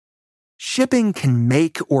Shipping can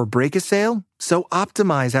make or break a sale, so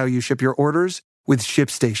optimize how you ship your orders with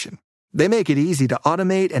ShipStation. They make it easy to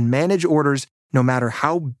automate and manage orders no matter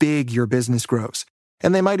how big your business grows.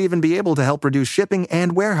 And they might even be able to help reduce shipping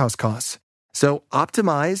and warehouse costs. So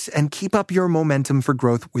optimize and keep up your momentum for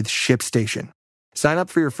growth with ShipStation. Sign up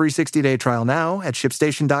for your free 60-day trial now at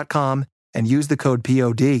ShipStation.com and use the code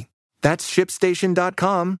POD. That's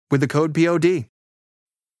ShipStation.com with the code POD.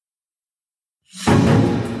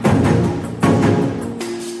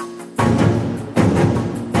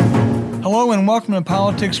 Hello and welcome to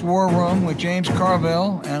Politics War Room with James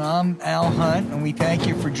Carville, and I'm Al Hunt, and we thank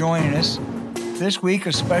you for joining us. This week,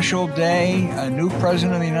 a special day, a new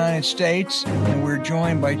president of the United States, and we're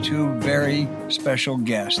joined by two very special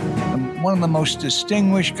guests. One of the most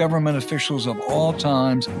distinguished government officials of all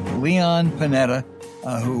times, Leon Panetta,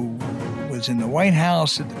 who was in the White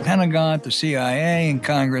House, at the Pentagon, at the CIA, and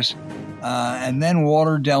Congress, and then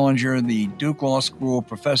Walter Dellinger, the Duke Law School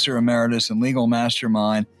professor emeritus and legal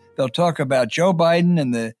mastermind. They'll talk about Joe Biden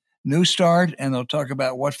and the New Start, and they'll talk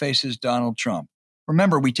about what faces Donald Trump.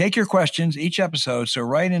 Remember, we take your questions each episode, so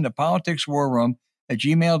write into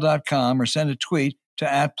politicswarroom@gmail.com or send a tweet to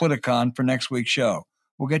 @Politicon for next week's show.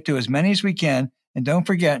 We'll get to as many as we can, and don't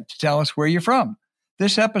forget to tell us where you're from.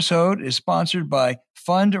 This episode is sponsored by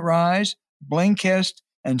Fundrise, Blinkist,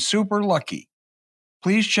 and Super Lucky.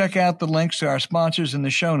 Please check out the links to our sponsors in the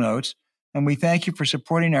show notes, and we thank you for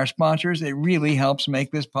supporting our sponsors. It really helps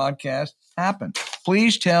make this podcast happen.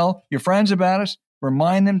 Please tell your friends about us.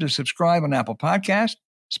 Remind them to subscribe on Apple Podcasts,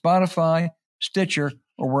 Spotify, Stitcher,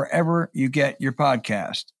 or wherever you get your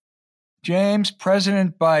podcast. James,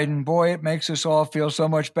 President Biden, boy, it makes us all feel so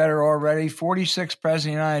much better already. 46th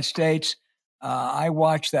President of the United States. I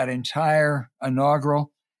watched that entire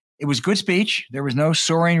inaugural. It was a good speech. There was no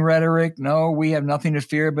soaring rhetoric. No, we have nothing to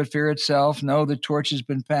fear but fear itself. No, the torch has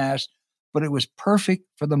been passed. But it was perfect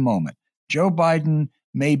for the moment. Joe Biden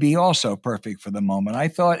may be also perfect for the moment. I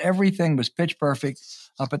thought everything was pitch perfect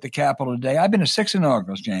up at the Capitol today. I've been to 6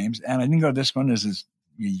 inaugurals, James, and I didn't go to this one.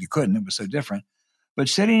 You couldn't. It was so different. But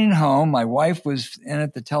sitting at home, my wife was in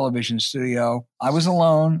at the television studio. I was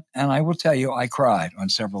alone, and I will tell you, I cried on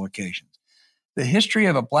several occasions. The history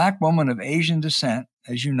of a Black woman of Asian descent,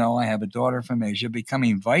 as you know, I have a daughter from Asia,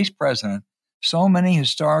 becoming vice president, so many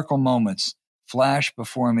historical moments flash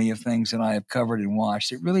before me of things that I have covered and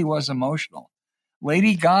watched. It really was emotional.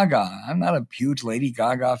 Lady Gaga, I'm not a huge Lady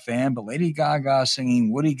Gaga fan, but Lady Gaga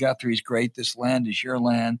singing Woody Guthrie's Great This Land Is Your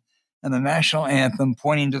Land, and the national anthem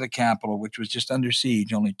pointing to the Capitol, which was just under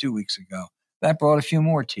siege only 2 weeks ago. That brought a few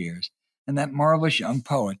more tears. And that marvelous young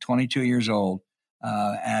poet, 22 years old,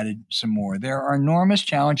 added some more. There are enormous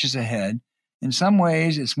challenges ahead. In some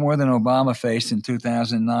ways, it's more than Obama faced in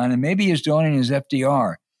 2009, and maybe as daunting as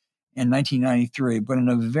FDR in 1993, but in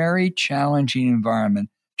a very challenging environment,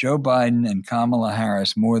 Joe Biden and Kamala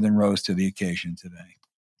Harris more than rose to the occasion today.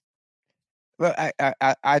 Well,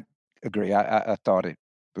 I agree. I thought it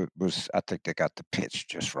was, I think they got the pitch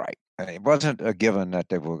just right. It wasn't a given that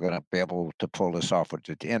they were going to be able to pull this off.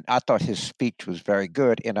 And I thought his speech was very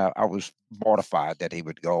good, and I was mortified that he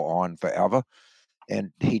would go on forever,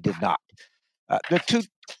 and he did not. The two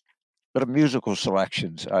But the musical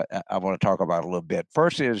selections I want to talk about a little bit.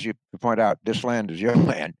 First is, you point out, This Land Is Your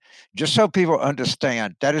Land. Just so people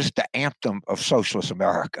understand, that is the anthem of socialist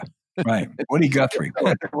America. Right. Woody Guthrie.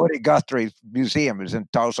 Woody Guthrie Museum is in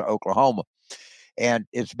Tulsa, Oklahoma. And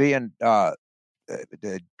it's being, the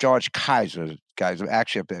George Kaiser guys,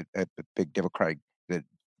 actually a big Democratic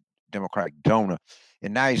donor.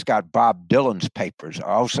 And now he's got Bob Dylan's papers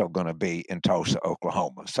are also going to be in Tulsa,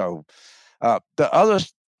 Oklahoma. So the other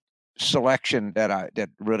selection that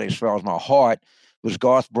really swells my heart was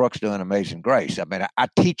Garth Brooks doing Amazing Grace. I mean, I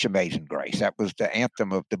teach Amazing Grace. That was the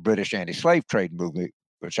anthem of the British anti-slave trade movement,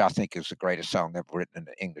 which I think is the greatest song ever written in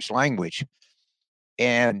the English language.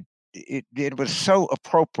 And it was so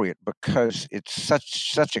appropriate because it's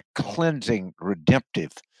such a cleansing,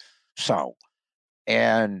 redemptive song.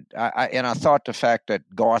 And I thought the fact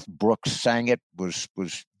that Garth Brooks sang it was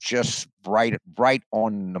just right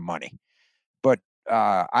on the money. But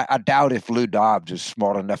I doubt if Lou Dobbs is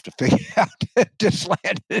smart enough to figure out This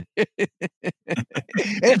Land.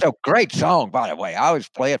 It's a great song, by the way. I always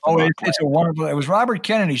play it. It's a wonderful. It was Robert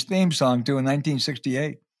Kennedy's theme song too in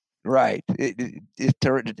 1968. Right.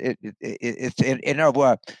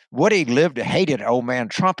 Woody hated old man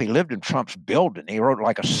Trump. He lived in Trump's building. He wrote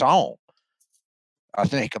like a song, I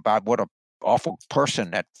think, about what an awful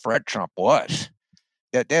person that Fred Trump was.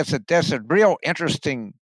 There's a real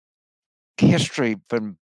interesting history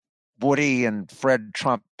from Woody and Fred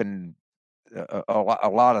Trump and a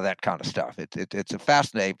lot of that kind of stuff. It's a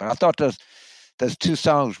fascinating. But I thought those two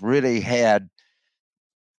songs really had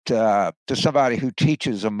to somebody who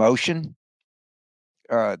teaches emotion.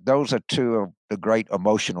 Those are two of the great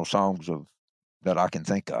emotional songs that I can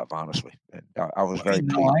think of, honestly. And I was very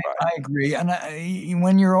pleased by it. I agree. And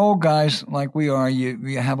when you're old guys like we are,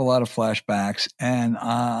 you have a lot of flashbacks. And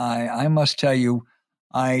I must tell you,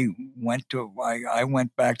 I went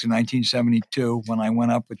back to 1972 when I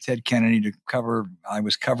went up with Ted Kennedy to I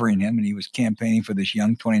was covering him, and he was campaigning for this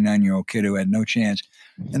young 29-year-old kid who had no chance.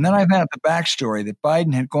 And then I found the backstory that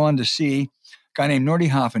Biden had gone to see a guy named Nordy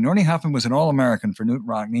Hoffman. Nordy Hoffman was an All-American for Newt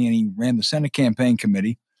Rockne, and he ran the Senate campaign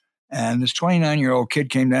committee. And this 29-year-old kid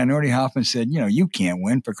came down. Nordy Hoffman said, you can't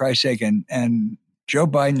win, for Christ's sake. And Joe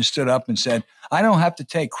Biden stood up and said, I don't have to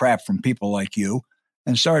take crap from people like you,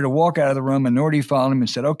 and started to walk out of the room. And Nordy followed him and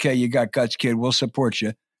said, okay, you got guts, kid. We'll support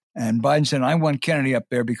you. And Biden said, I want Kennedy up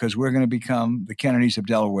there because we're going to become the Kennedys of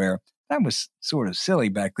Delaware. That was sort of silly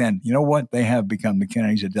back then. You know what? They have become the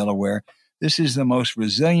Kennedys of Delaware. This is the most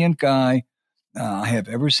resilient guy I have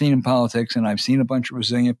ever seen in politics, and I've seen a bunch of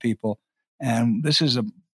resilient people. And this is a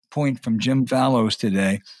point from Jim Fallows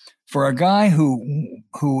today. For a guy who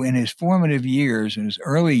in his formative years, in his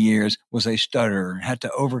early years, was a stutterer, had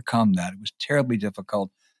to overcome that. It was terribly difficult.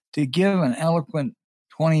 To give an eloquent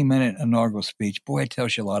 20-minute inaugural speech, boy, it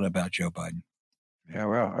tells you a lot about Joe Biden. Yeah,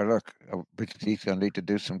 well, look, he's going to need to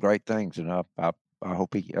do some great things, and I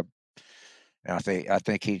hope he. I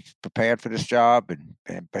think he's prepared for this job,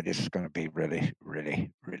 but it's going to be really,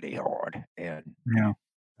 really, really hard. And yeah,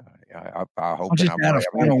 I hope.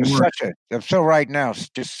 It's so right now. It's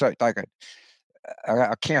just so, like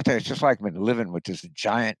I can't tell. It's just like I've been living with this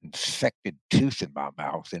giant infected tooth in my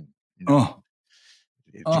mouth, and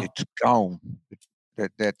it's gone.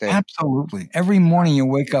 Absolutely. Every morning you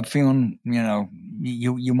wake up feeling,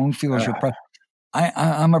 you won't feel as your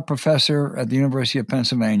I'm a professor at the University of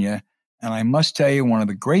Pennsylvania, and I must tell you, one of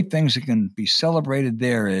the great things that can be celebrated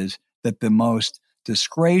there is that the most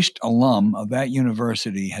disgraced alum of that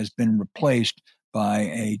university has been replaced by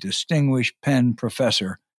a distinguished Penn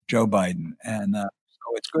professor, Joe Biden. And so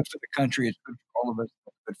it's good for the country. It's good for all of us.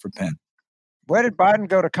 It's good for Penn. Where did Biden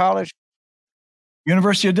go to college?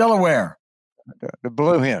 University of Delaware. The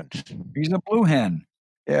Blue Hens. He's a Blue Hen.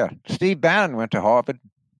 Yeah. Steve Bannon went to Harvard,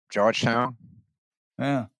 Georgetown.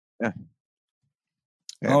 Yeah.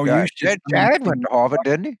 Oh, Jared went to Harvard,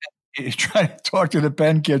 didn't he? You try to talk to the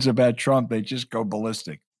Penn kids about Trump, they just go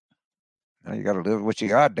ballistic. Now you got to live with what you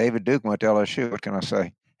got. David Duke went to LSU. What can I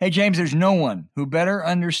say? Hey, James, there's no one who better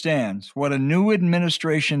understands what a new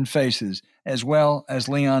administration faces as well as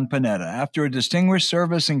Leon Panetta. After a distinguished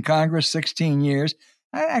service in Congress, 16 years,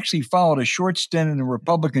 I actually followed a short stint in the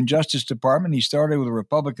Republican Justice Department. He started with a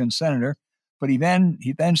Republican senator, but he then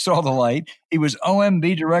saw the light. He was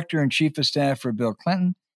OMB Director and Chief of Staff for Bill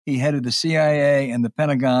Clinton. He headed the CIA and the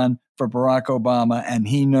Pentagon for Barack Obama, and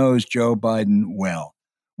he knows Joe Biden well.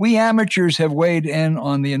 We amateurs have weighed in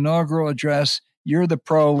on the inaugural address. You're the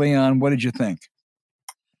pro, Leon. What did you think?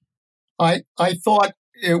 I thought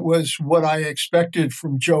it was what I expected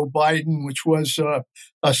from Joe Biden, which was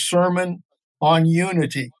a sermon on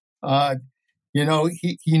unity.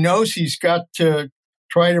 He knows he's got to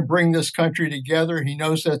try to bring this country together. He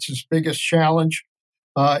knows that's his biggest challenge.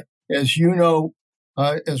 As you know,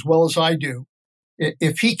 as well as I do,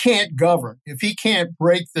 if he can't govern, if he can't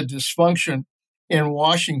break the dysfunction in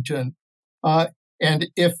Washington, and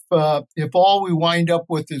if all we wind up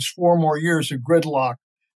with is 4 more years of gridlock,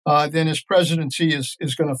 then his presidency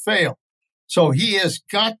is going to fail. So he has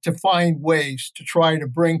got to find ways to try to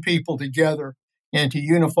bring people together and to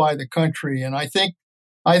unify the country. And I think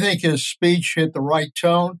his speech hit the right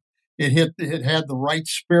tone. It had the right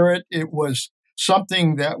spirit. It was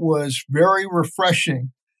something that was very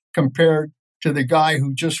refreshing compared to the guy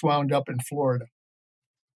who just wound up in Florida.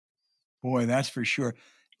 Boy, that's for sure.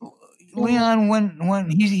 Leon, when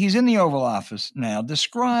he's in the Oval Office now,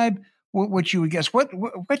 describe what you would guess.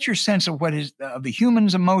 What's your sense of what is the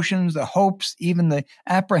humans' emotions, the hopes, even the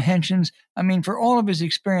apprehensions? I mean, for all of his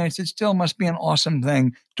experience, it still must be an awesome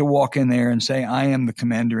thing to walk in there and say, "I am the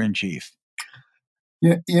Commander-in-Chief."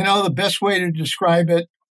 Yeah, the best way to describe it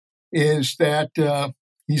is that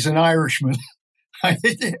he's an Irishman,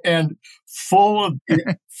 and full of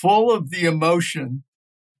the emotion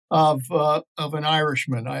of an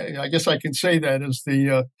Irishman. I guess I can say that as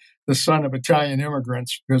the son of Italian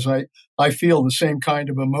immigrants, because I feel the same kind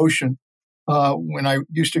of emotion when I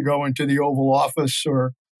used to go into the Oval Office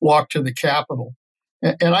or walk to the Capitol.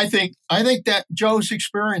 And I think that Joe's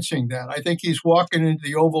experiencing that. I think he's walking into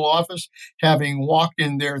the Oval Office, having walked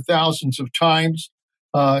in there thousands of times,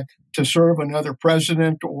 to serve another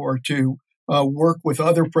president or to work with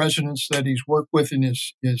other presidents that he's worked with in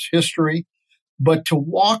his history. But to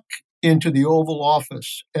walk into the Oval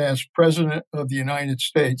Office as President of the United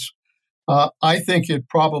States, I think it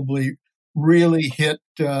probably really hit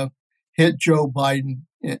Joe Biden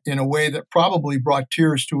in a way that probably brought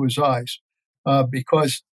tears to his eyes,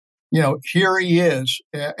 because, here he is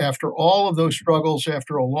after all of those struggles,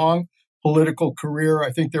 after a long political career.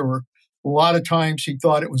 I think there were a lot of times he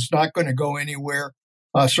thought it was not going to go anywhere,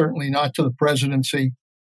 certainly not to the presidency.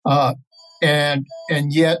 And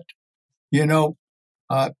yet,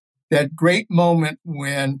 that great moment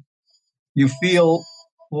when you feel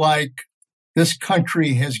like this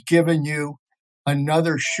country has given you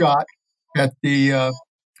another shot at the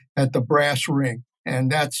brass ring, and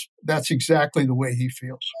that's exactly the way he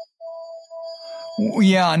feels.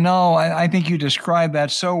 Yeah, no, I think you described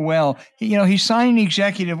that so well. He's signing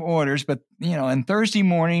executive orders, but, and Thursday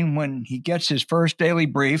morning when he gets his first daily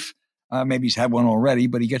brief, maybe he's had one already,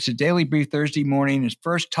 but he gets a daily brief Thursday morning, his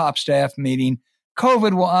first top staff meeting.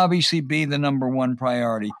 COVID will obviously be the number one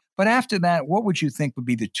priority. But after that, what would you think would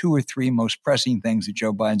be the 2 or 3 most pressing things that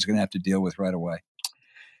Joe Biden's going to have to deal with right away?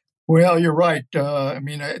 Well, you're right.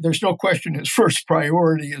 There's no question his first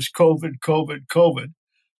priority is COVID.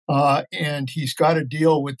 And he's got to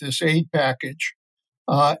deal with this aid package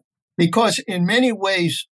because in many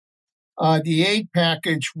ways, the aid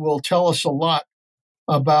package will tell us a lot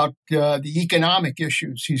about the economic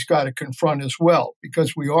issues he's got to confront as well,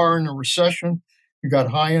 because we are in a recession. We've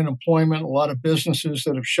got high unemployment, a lot of businesses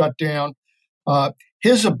that have shut down.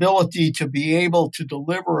 His ability to be able to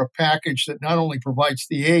deliver a package that not only provides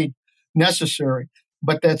the aid necessary,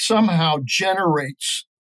 but that somehow generates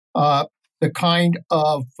the kind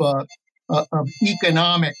of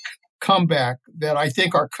economic comeback that I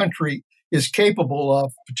think our country is capable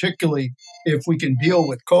of, particularly if we can deal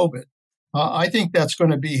with COVID. I think that's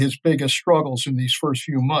going to be his biggest struggles in these first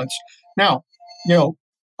few months. Now,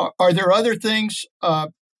 are there other things?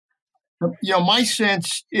 My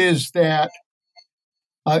sense is that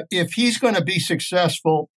if he's going to be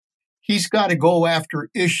successful, he's got to go after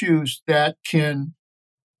issues that can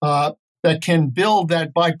build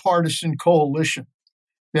that bipartisan coalition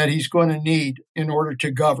that he's going to need in order to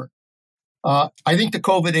govern. I think the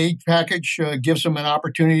COVID aid package gives him an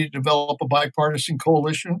opportunity to develop a bipartisan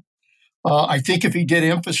coalition. I think if he did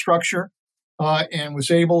infrastructure and was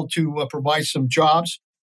able to provide some jobs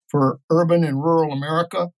for urban and rural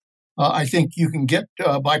America, I think you can get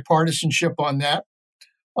bipartisanship on that.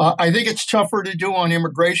 I think it's tougher to do on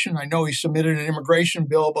immigration. I know he submitted an immigration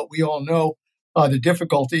bill, but we all know the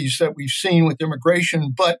difficulties that we've seen with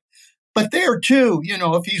immigration. But there too,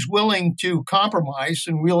 if he's willing to compromise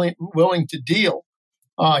and willing to deal,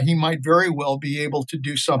 he might very well be able to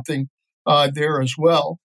do something there as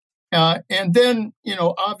well. And then,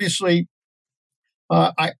 obviously,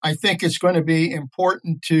 I think it's going to be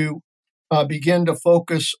important to begin to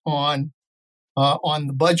focus on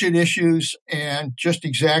the budget issues and just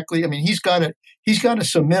exactly. I mean, he's got to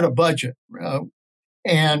submit a budget,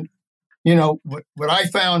 and what I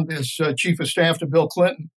found as chief of staff to Bill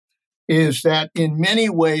Clinton is that in many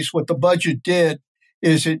ways, what the budget did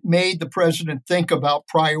is it made the president think about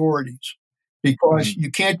priorities, because you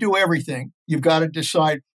can't do everything. You've got to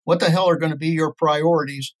decide what the hell are going to be your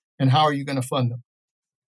priorities and how are you going to fund them.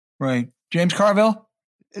 Right. James Carville?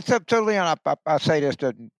 So Leon, I say this,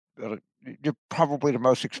 that you're probably the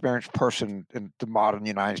most experienced person in the modern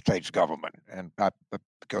United States government. And I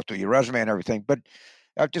go through your resume and everything, but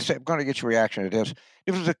I'm going to get your reaction to this.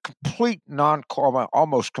 It was a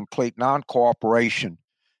almost complete non-cooperation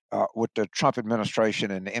with the Trump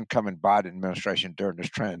administration and the incoming Biden administration during this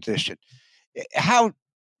transition. How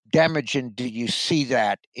damaging do you see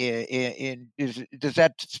that? Does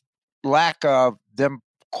that lack of them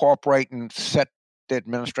cooperating set the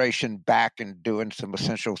administration back and doing some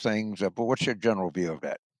essential things? But what's your general view of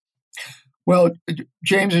that? Well,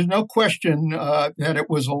 James, there's no question that it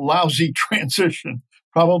was a lousy transition,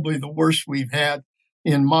 probably the worst we've had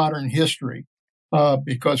in modern history,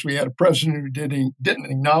 because we had a president who didn't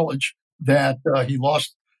acknowledge that he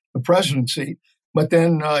lost the presidency, but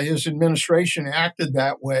then his administration acted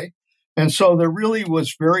that way. And so there really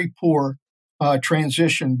was very poor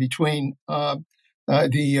transition between the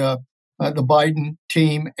Biden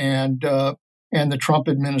team and the Trump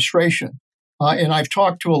administration. And I've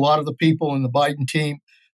talked to a lot of the people in the Biden team.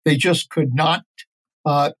 They just could not.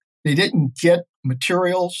 They didn't get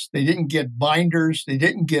materials. They didn't get binders. They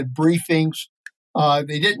didn't get briefings.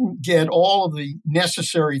 They didn't get all of the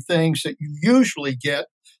necessary things that you usually get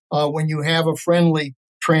when you have a friendly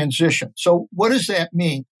transition. So what does that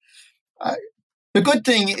mean? The good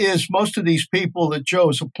thing is most of these people that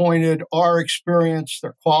Joe's appointed are experienced,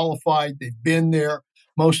 they're qualified, they've been there.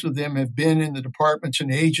 Most of them have been in the departments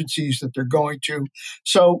and agencies that they're going to.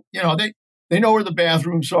 So, they know where the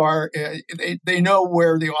bathrooms are. They know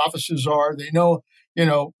where the offices are. They know,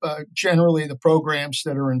 generally the programs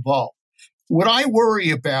that are involved. What I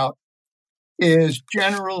worry about is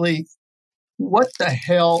generally what the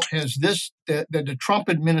hell has the Trump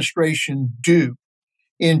administration do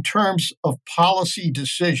in terms of policy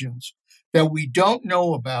decisions that we don't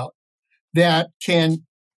know about that can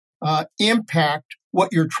impact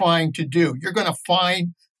what you're trying to do. You're going to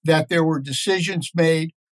find that there were decisions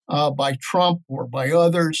made by Trump or by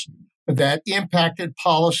others that impacted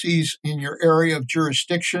policies in your area of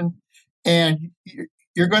jurisdiction, and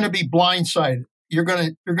you're going to be blindsided. You're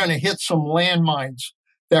going to hit some landmines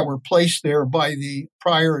that were placed there by the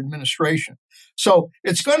prior administration. So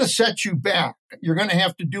it's going to set you back. You're going to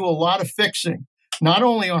have to do a lot of fixing, not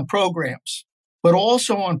only on programs, but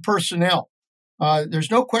also on personnel.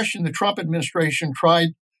 There's no question the Trump administration tried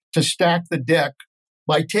to stack the deck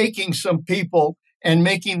by taking some people and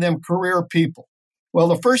making them career people. Well,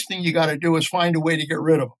 the first thing you got to do is find a way to get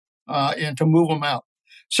rid of them and to move them out.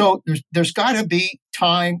 So there's got to be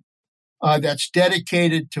time that's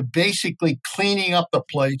dedicated to basically cleaning up the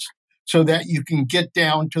place so that you can get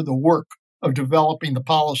down to the work of developing the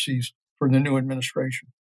policies for the new administration.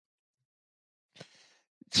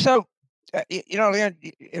 So, Leon,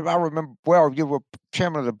 if I remember well, you were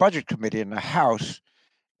chairman of the Budget Committee in the House,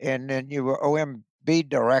 and then you were OMB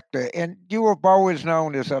director, and you were always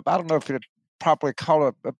known as I don't know if you'd properly call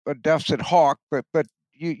it a deficit hawk, but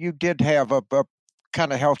you did have a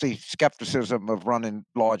kind of healthy skepticism of running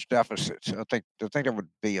large deficits. I think that would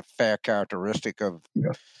be a fair characteristic of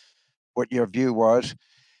what your view was.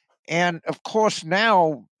 And of course,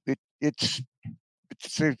 now it's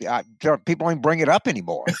people don't bring it up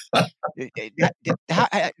anymore.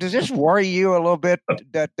 Does this worry you a little bit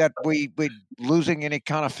that we losing any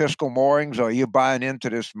kind of fiscal moorings, or are you buying into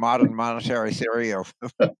this modern monetary theory of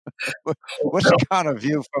what's the kind of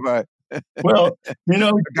view from a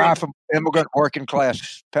guy from immigrant working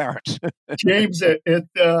class parents? James,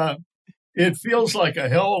 it feels like a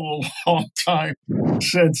hell of a long time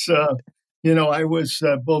since I was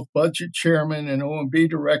both budget chairman and OMB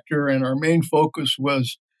director, and our main focus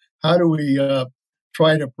was how do we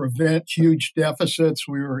try to prevent huge deficits.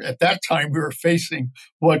 At that time we were facing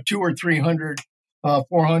 $200 or $300,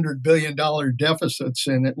 $400 billion deficits,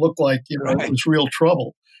 and it looked like it was real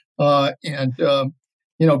trouble.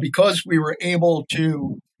 Because we were able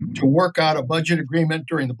to work out a budget agreement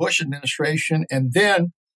during the Bush administration, and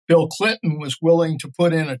then Bill Clinton was willing to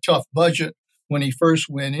put in a tough budget when he first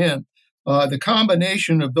went in. The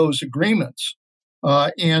combination of those agreements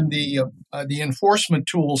and the enforcement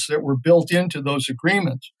tools that were built into those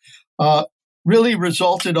agreements really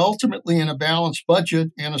resulted ultimately in a balanced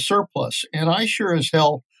budget and a surplus. And I sure as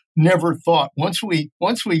hell never thought once we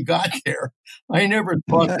got there, I never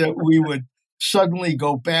thought that we would suddenly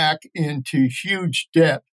go back into huge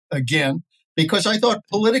debt again, because I thought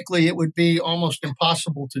politically it would be almost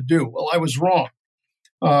impossible to do. Well, I was wrong.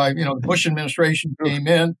 The Bush administration came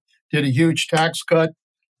in, did a huge tax cut,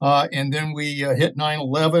 and then we hit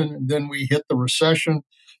 9/11, and then we hit the recession.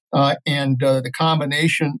 And the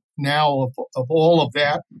combination now of all of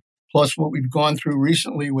that, plus what we've gone through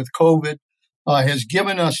recently with COVID, has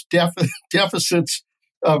given us deficits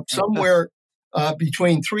of somewhere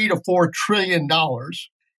between $3 to $4 trillion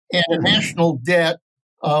and a national debt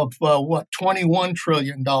of $21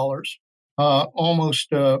 trillion.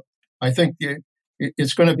 Almost, I think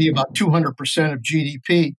it's going to be about 200% of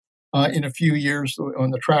GDP in a few years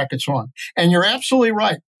on the track it's on. And you're absolutely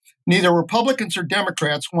right. Neither Republicans or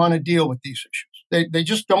Democrats want to deal with these issues. They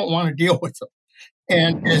just don't want to deal with them.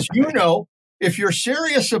 And as you know, if you're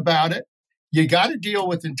serious about it, you got to deal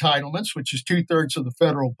with entitlements, which is 2/3 of the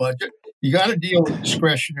federal budget. You got to deal with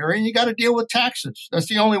discretionary, and you got to deal with taxes. That's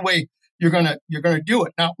the only way you're gonna do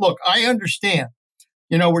it. Now, look, I understand.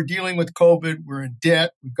 We're dealing with COVID. We're in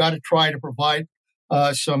debt. We've got to try to provide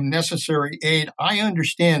some necessary aid. I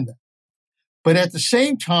understand that, but at the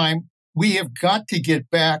same time, we have got to get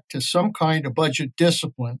back to some kind of budget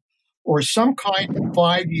discipline or some kind of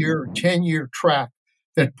 5-year or 10-year track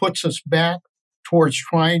that puts us back towards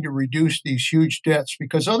trying to reduce these huge debts,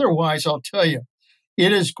 because otherwise, I'll tell you,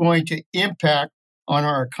 it is going to impact on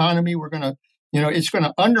our economy. We're going to, it's going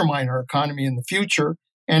to undermine our economy in the future,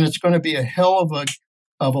 and it's going to be a hell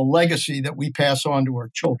of a legacy that we pass on to our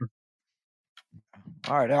children.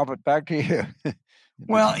 All right, Albert, back to you.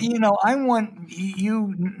 Well, I want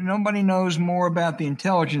nobody knows more about the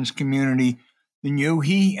intelligence community than you.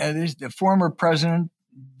 The former president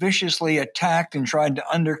viciously attacked and tried to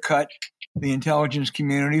undercut the intelligence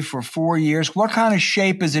community for 4 years. What kind of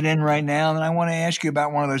shape is it in right now? And I want to ask you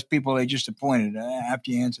about one of those people they just appointed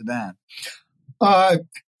after you answer that.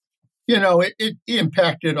 It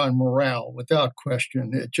impacted on morale without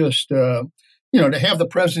question. It just, to have the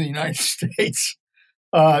president of the United States,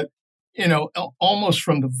 almost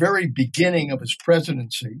from the very beginning of his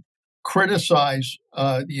presidency, criticize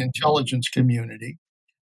the intelligence community,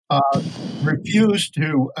 refused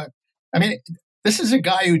to, this is a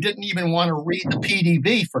guy who didn't even want to read the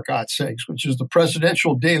PDB, for God's sakes, which is the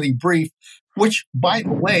Presidential Daily Brief, which, by the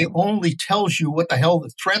way, only tells you what the hell the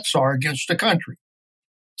threats are against the country.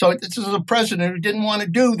 So this is a president who didn't want to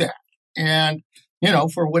do that. And,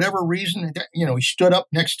 for whatever reason, he stood up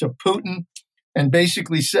next to Putin and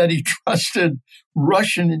basically said he trusted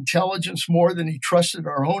Russian intelligence more than he trusted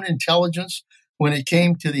our own intelligence when it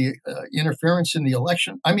came to the interference in the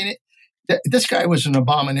election. This guy was an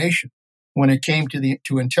abomination when it came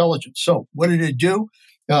to intelligence. So what did it do?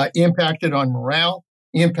 Impacted on morale,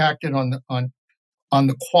 impacted on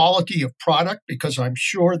the quality of product, because I'm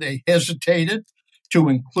sure they hesitated to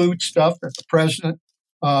include stuff that the president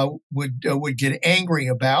would get angry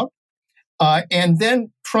about. And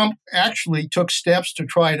then Trump actually took steps to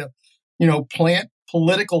try to, plant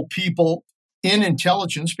political people in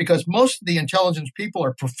intelligence, because most of the intelligence people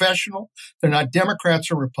are professional. They're not Democrats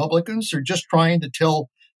or Republicans. They're just trying to tell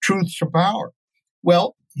truth to power.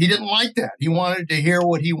 Well, he didn't like that. He wanted to hear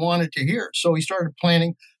what he wanted to hear. So he started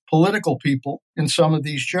planting political people in some of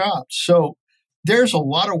these jobs. So there's a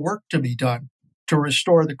lot of work to be done to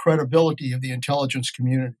restore the credibility of the intelligence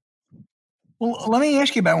community. Well, let me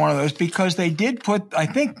ask you about one of those, because they did put, I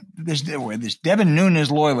think, this Devin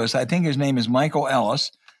Nunes loyalist, I think his name is Michael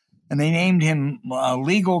Ellis, and they named him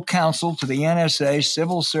legal counsel to the NSA,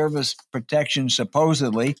 Civil Service Protection,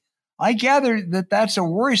 supposedly. I gather that that's a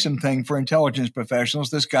worrisome thing for intelligence professionals,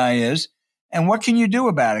 this guy is. And what can you do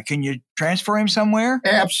about it? Can you transfer him somewhere?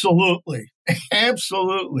 Absolutely.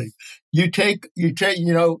 Absolutely.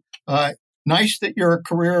 Nice that you're a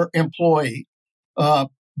career employee,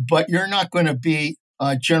 but you're not going to be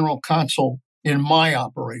a general counsel in my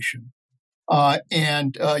operation. I'm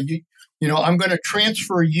going to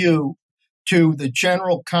transfer you to the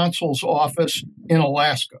general counsel's office in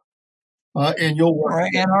Alaska, and you'll work. Or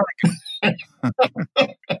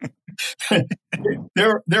Antarctica.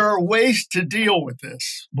 There are ways to deal with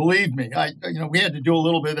this. Believe me, we had to do a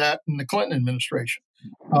little bit of that in the Clinton administration.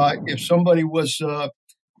 If somebody was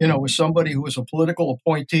somebody who was a political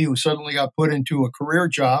appointee who suddenly got put into a career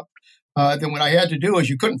job, then what I had to do is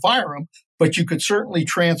you couldn't fire them, but you could certainly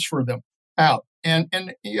transfer them out. And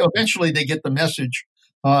eventually they get the message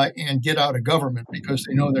and get out of government, because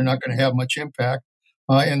they know they're not going to have much impact,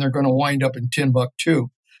 and they're going to wind up in Timbuktu.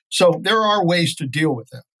 So there are ways to deal with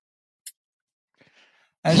that.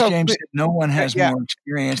 As James said, no one has more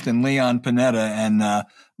experience than Leon Panetta. And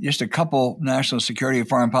just a couple national security and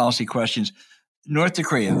foreign policy questions. North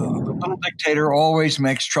Korea, the little dictator, always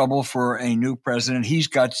makes trouble for a new president. He's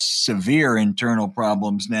got severe internal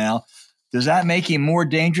problems now. Does that make him more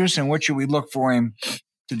dangerous, and what should we look for him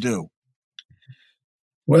to do?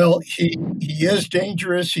 Well, he is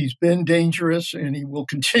dangerous. He's been dangerous, and he will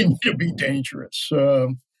continue to be dangerous.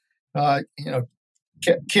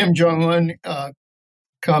 Kim Jong-un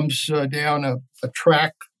comes down a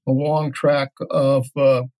long track of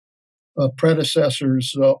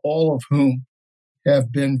predecessors, all of whom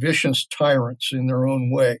have been vicious tyrants in their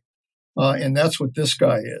own way. And that's what this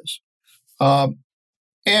guy is.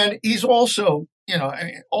 And he's also,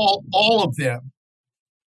 all of them,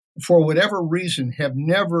 for whatever reason, have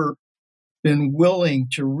never been willing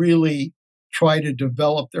to really try to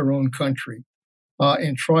develop their own country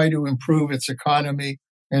and try to improve its economy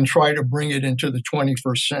and try to bring it into the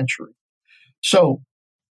 21st century. So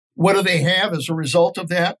what do they have as a result of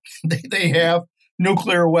that? They have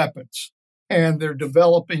nuclear weapons, and they're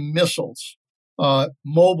developing missiles,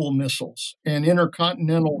 mobile missiles, and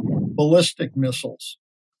intercontinental ballistic missiles.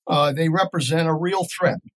 They represent a real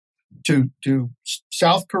threat to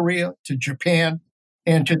South Korea, to Japan,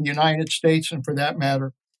 and to the United States, and for that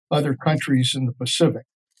matter, other countries in the Pacific.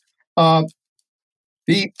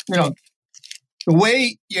 The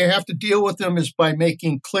way you have to deal with them is by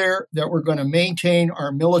making clear that we're going to maintain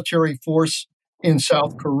our military force in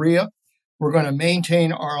South Korea. We're going to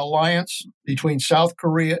maintain our alliance between South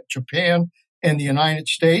Korea, Japan, and the United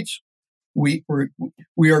States. We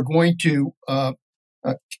are going to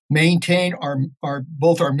maintain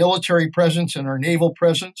both our military presence and our naval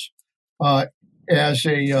presence as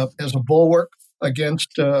a bulwark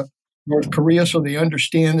against North Korea, so they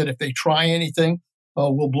understand that if they try anything,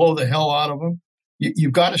 we'll blow the hell out of them.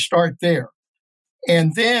 You've got to start there.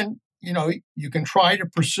 And then, you can try to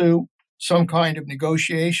pursue some kind of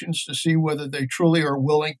negotiations to see whether they truly are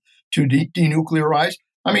willing to denuclearize.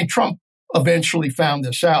 I mean, Trump eventually found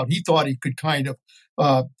this out. He thought he could kind of,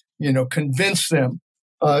 convince them,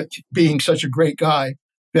 being such a great guy,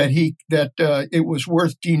 that it was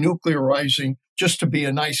worth denuclearizing just to be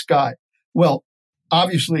a nice guy. Well,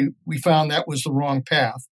 obviously, we found that was the wrong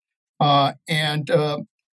path. And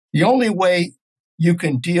the only way you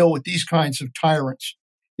can deal with these kinds of tyrants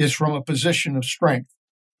is from a position of strength.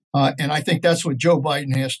 And I think that's what Joe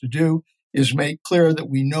Biden has to do, is make clear that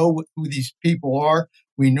we know who these people are,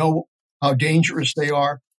 we know how dangerous they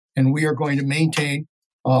are, and we are going to maintain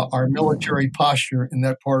our military posture in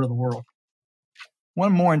that part of the world.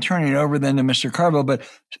 One more and turning it over then to Mr. Carville, but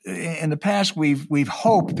in the past we've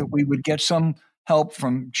hoped that we would get some help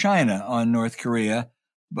from China on North Korea,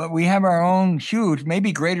 but we have our own huge,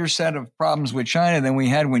 maybe greater set of problems with China than we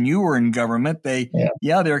had when you were in government. They're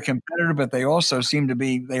a competitor, but they also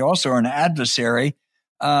are an adversary.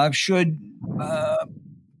 Should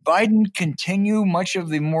Biden continue much of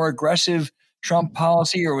the more aggressive Trump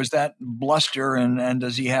policy, or was that bluster, and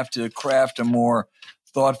does he have to craft a more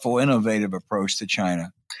thoughtful, innovative approach to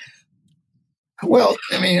China? Well,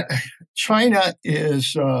 I mean, China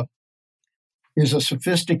is a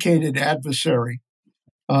sophisticated adversary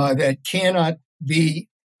that cannot be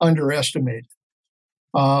underestimated.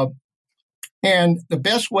 And the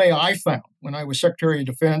best way I found when I was Secretary of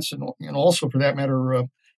Defense and also, for that matter,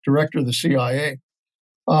 Director of the CIA,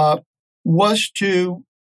 was to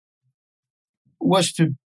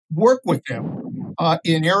work with them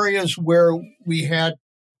in areas where we had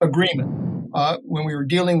agreement, when we were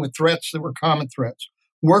dealing with threats that were common threats,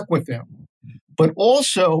 work with them, but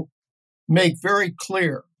also make very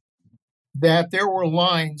clear that there were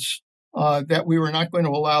lines that we were not going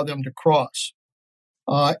to allow them to cross.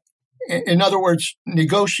 In other words,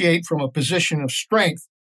 negotiate from a position of strength,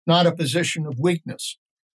 not a position of weakness.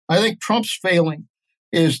 I think Trump's failing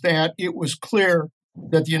is that it was clear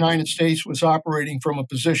that the United States was operating from a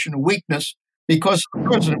position of weakness because of the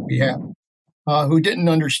president we had, who didn't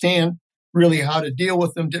understand really how to deal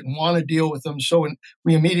with them, didn't want to deal with them. So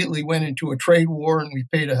we immediately went into a trade war, and we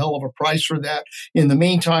paid a hell of a price for that. In the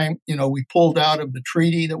meantime, we pulled out of the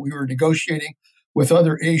treaty that we were negotiating with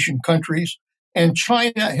other Asian countries. And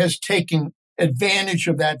China has taken advantage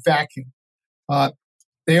of that vacuum.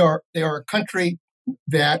 They are a country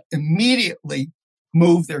that immediately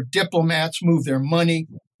moved their diplomats, moved their money,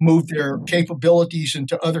 moved their capabilities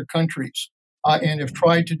into other countries, and have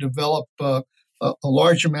tried to develop a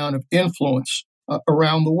large amount of influence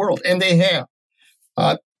around the world. And they have.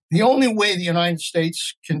 The only way the United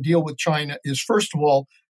States can deal with China is, first of all,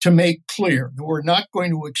 to make clear that we're not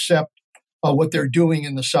going to accept what they're doing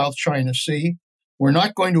in the South China Sea. We're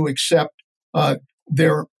not going to accept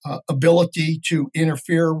their ability to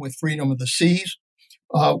interfere with freedom of the seas.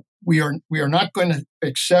 We are not going to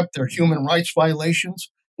accept their human rights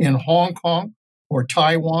violations in Hong Kong or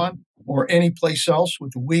Taiwan or any place else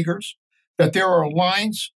with the Uyghurs. That there are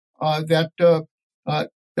lines that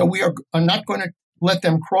we are not going to let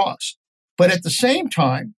them cross. But at the same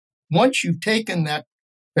time, once you've taken that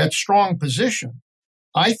strong position,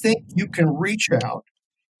 I think you can reach out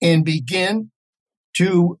and begin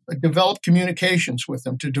to develop communications with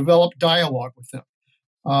them, to develop dialogue with them.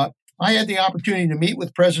 I had the opportunity to meet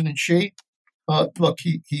with President Xi. Look,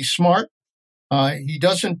 he's smart. He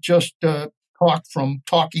doesn't just talk from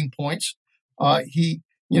talking points. He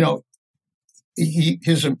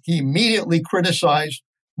immediately criticized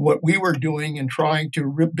what we were doing in trying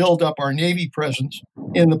to build up our Navy presence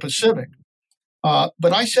in the Pacific.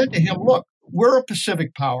 But I said to him, look, we're a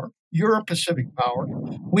Pacific power. You're a Pacific power.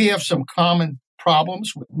 We have some common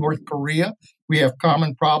problems with North Korea. We have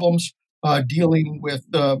common problems dealing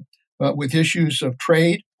with issues of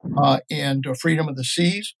trade and freedom of the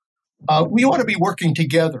seas. We ought to be working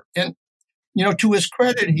together. And, to his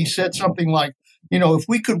credit, he said something like, if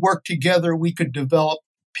we could work together, we could develop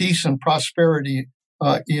peace and prosperity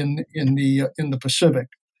in the Pacific.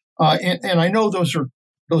 And I know those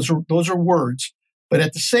are words, but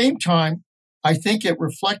at the same time, I think it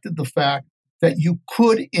reflected the fact that you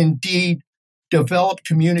could indeed develop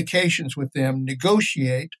communications with them,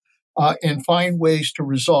 negotiate, and find ways to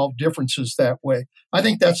resolve differences that way. I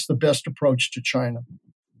think that's the best approach to China.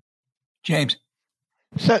 James.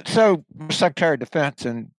 So Secretary of Defense,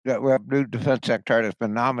 and we have a new defense secretary that's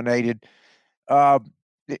been nominated.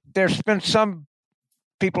 There's been some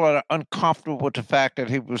people that are uncomfortable with the fact that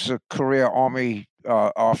he was a career Army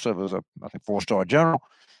officer, was a 4-star general,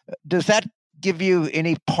 Does that give you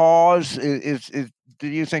any pause? Do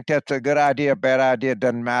you think that's a good idea, bad idea? It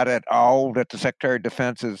doesn't matter at all that the Secretary of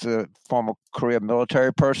Defense is a former career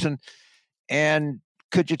military person? And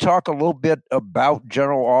could you talk a little bit about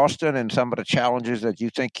General Austin and some of the challenges that you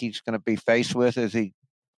think he's going to be faced with as he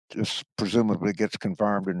just presumably gets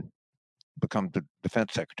confirmed and becomes the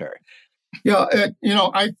Defense Secretary? Yeah,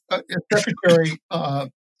 Secretary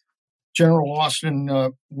General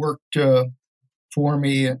Austin worked for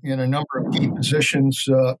me in a number of key positions.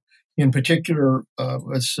 In particular,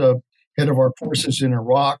 was head of our forces in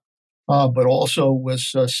Iraq, but also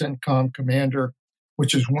was CENTCOM commander,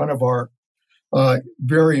 which is one of our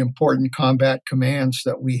very important combat commands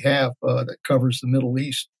that we have that covers the Middle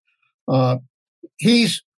East.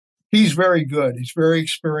 He's very good. He's very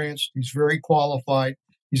experienced. He's very qualified.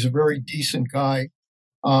 He's a very decent guy,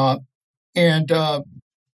 and I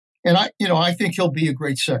think he'll be a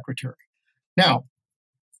great secretary. Now,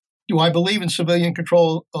 do I believe in civilian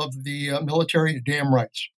control of the military? Damn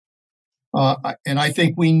rights. And I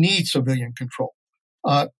think we need civilian control.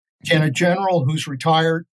 Can a general who's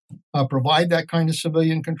retired provide that kind of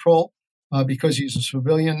civilian control because he's a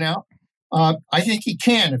civilian now? I think he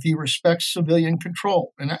can if he respects civilian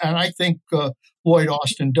control. And I think Lloyd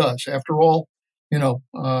Austin does. After all,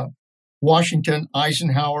 Washington,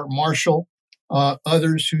 Eisenhower, Marshall,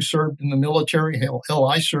 others who served in the military, hell,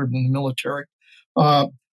 I served in the military.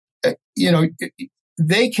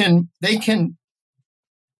 They can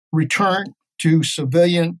return to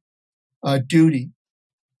civilian duty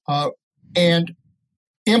and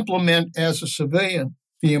implement as a civilian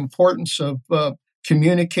the importance of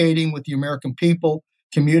communicating with the American people,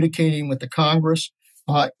 communicating with the Congress,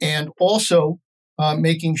 and also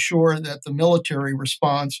making sure that the military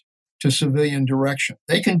responds to civilian direction.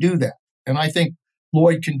 They can do that. And I think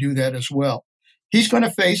Lloyd can do that as well. He's going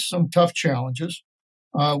to face some tough challenges.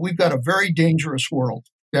 We've got a very dangerous world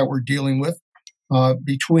that we're dealing with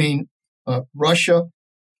between Russia,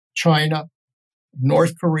 China,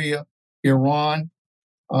 North Korea, Iran,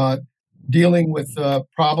 dealing with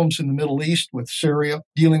problems in the Middle East with Syria,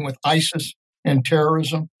 dealing with ISIS and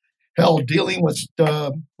terrorism, dealing with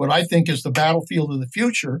what I think is the battlefield of the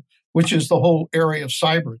future, which is the whole area of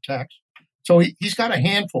cyber attacks. So he's got a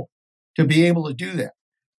handful to be able to do that.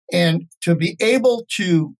 And to be able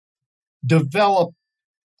to develop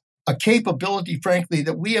a capability, frankly,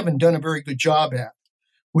 that we haven't done a very good job at,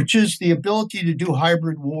 which is the ability to do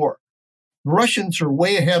hybrid war. The Russians are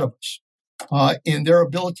way ahead of us in their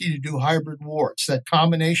ability to do hybrid war. It's that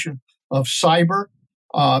combination of cyber,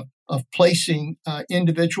 of placing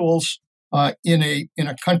individuals in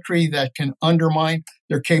a country that can undermine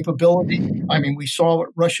their capability. I mean, we saw what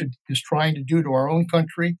Russia is trying to do to our own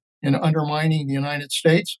country in undermining the United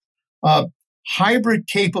States. Hybrid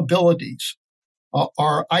capabilities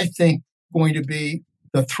are, I think, going to be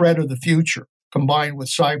the threat of the future combined with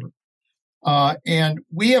cyber. And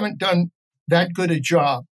we haven't done that good a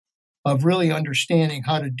job of really understanding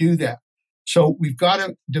how to do that. So we've got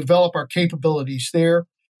to develop our capabilities there.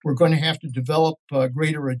 We're going to have to develop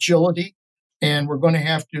greater agility, and we're going to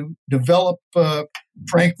have to develop,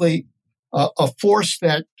 frankly, a force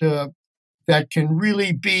that can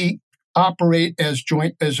really operate as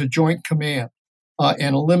a joint command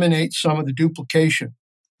and eliminate some of the duplication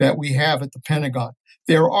that we have at the Pentagon.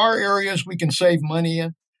 There are areas we can save money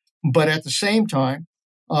in, but at the same time,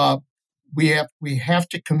 we have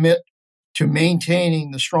to commit to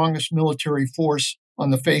maintaining the strongest military force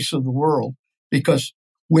on the face of the world, because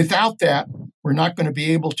without that, we're not going to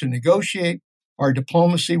be able to negotiate. Our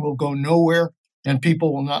diplomacy will go nowhere, and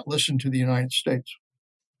people will not listen to the United States.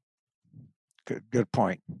 Good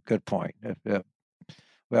point. Good point.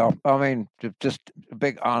 Well, I mean, just a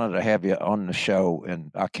big honor to have you on the show, and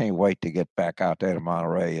I can't wait to get back out there to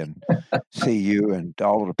Monterey and see you and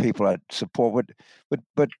all of the people that support.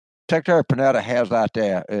 But Secretary Panetta has out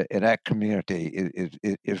there in that community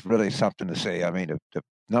is really something to see. I mean, the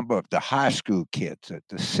number of the high school kids,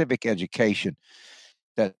 the civic education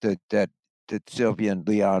that Sylvia and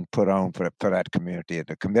Leon put on for that community, and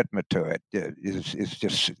the commitment to it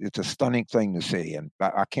it's a stunning thing to see, and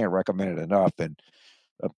I can't recommend it enough. And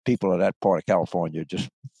people of that part of California are just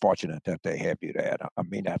fortunate that they have you there. I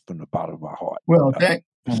mean that from the bottom of my heart. Well,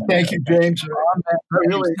 thank you, James.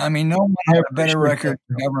 I mean, no one had a better record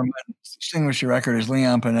for government, distinguished record as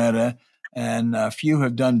Leon Panetta, and few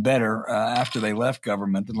have done better after they left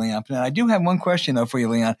government than Leon Panetta. I do have one question, though, for you,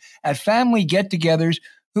 Leon. At family get-togethers,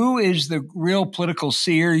 who is the real political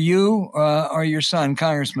seer, you or your son,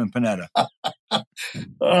 Congressman Panetta?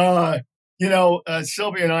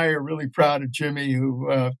 Sylvia and I are really proud of Jimmy,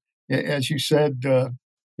 who, as you said,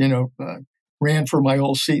 ran for my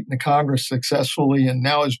old seat in the Congress successfully, and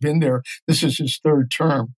now has been there. This is his third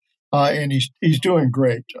term, and he's doing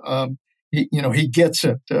great. He gets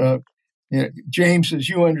it. James, as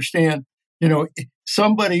you understand,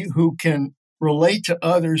 somebody who can relate to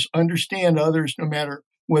others, understand others, no matter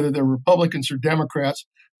whether they're Republicans or Democrats.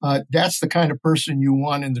 That's the kind of person you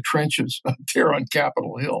want in the trenches up there on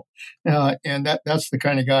Capitol Hill. And that's the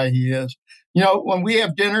kind of guy he is. When we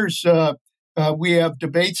have dinners, we have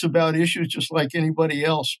debates about issues just like anybody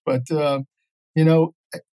else. But, the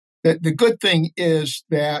good thing is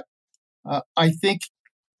that I think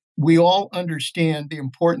we all understand the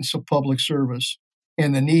importance of public service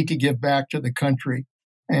and the need to give back to the country.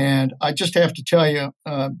 And I just have to tell you,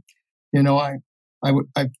 I'm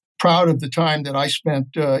proud of the time that I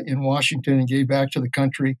spent in Washington and gave back to the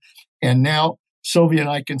country. And now Sylvia and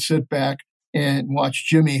I can sit back and watch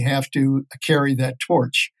Jimmy have to carry that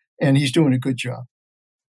torch. And he's doing a good job.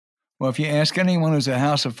 Well, if you ask anyone who's a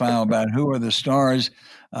Houseophile about who are the stars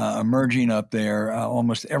emerging up there,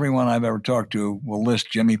 almost everyone I've ever talked to will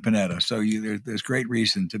list Jimmy Panetta. So there's great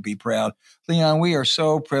reason to be proud. Leon, we are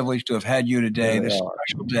so privileged to have had you today, this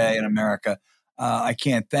special day in America. I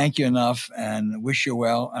can't thank you enough and wish you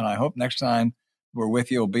well. And I hope next time we're with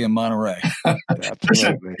you, it'll be in Monterey.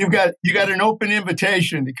 Listen, you got an open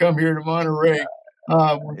invitation to come here to Monterey.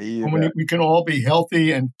 When we can all be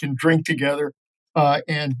healthy and can drink together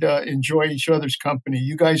and enjoy each other's company.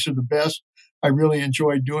 You guys are the best. I really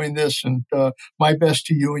enjoyed doing this, and my best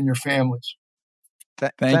to you and your families.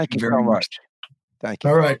 Thank you very much. Thank you.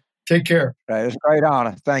 All right. Take care. Right. It's a great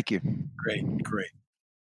honor. Thank you. Great.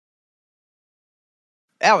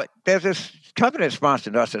 Alec, there's this company that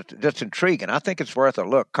sponsored us that's intriguing. I think it's worth a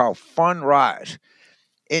look, called Fundrise.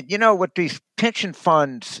 What these pension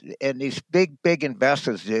funds and these big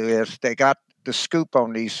investors do is they got the scoop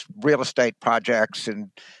on these real estate projects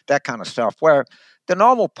and that kind of stuff, where the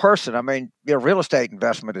normal person, your real estate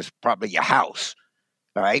investment is probably your house,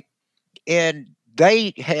 right? And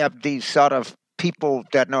they have these sort of people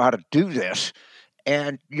that know how to do this,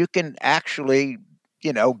 and you can actually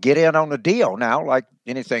get in on the deal now, like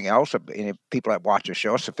anything else. Any people that watch the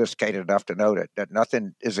show are sophisticated enough to know that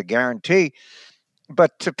nothing is a guarantee.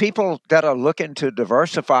 But to people that are looking to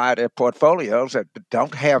diversify their portfolios that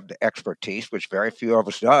don't have the expertise, which very few of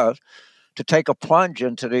us does, to take a plunge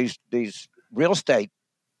into these real estate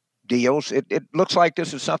deals, it looks like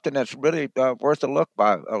this is something that's really worth a look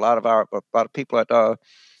by a lot of people that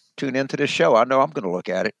tune into this show. I know I'm going to look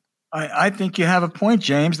at it. I think you have a point,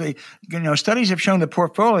 James. Studies have shown that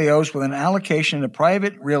portfolios with an allocation to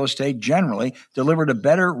private real estate generally delivered a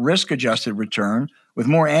better risk-adjusted return with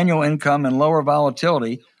more annual income and lower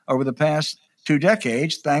volatility over the past 2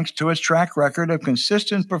 decades, thanks to its track record of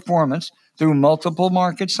consistent performance through multiple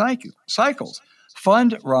market cycles.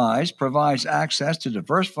 Fundrise provides access to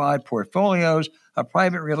diversified portfolios of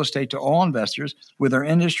private real estate to all investors, with their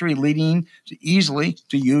industry leading to easily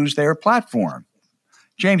to use their platform.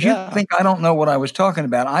 James, you think I don't know what I was talking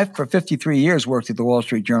about. I've, for 53 years, worked at the Wall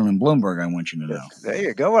Street Journal and Bloomberg, I want you to know. There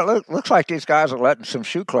you go. Well, looks like these guys are letting some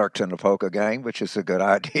shoe clerks in the poker game, which is a good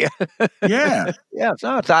idea. Yeah. Yeah.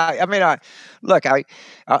 So I'm going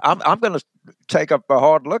to take a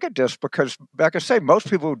hard look at this because, like I say, most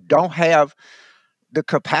people don't have the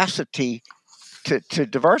capacity to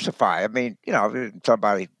diversify.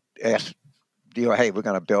 Somebody asks you, hey, we're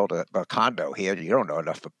going to build a condo here. You don't know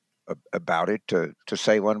enough about it to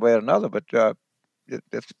say one way or another, but it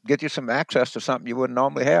get you some access to something you wouldn't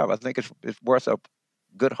normally have. I think it's worth a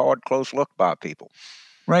good, hard, close look by people.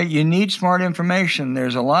 Right. You need smart information.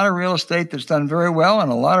 There's a lot of real estate that's done very well and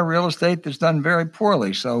a lot of real estate that's done very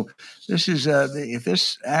poorly. So this is if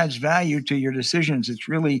this adds value to your decisions, it's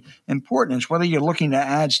really important. It's whether you're looking to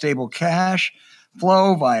add stable cash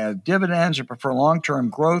flow via dividends or prefer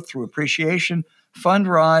long-term growth through appreciation.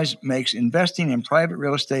 Fundrise makes investing in private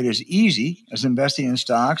real estate as easy as investing in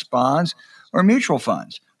stocks, bonds, or mutual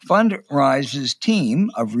funds. Fundrise's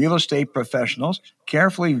team of real estate professionals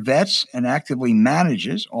carefully vets and actively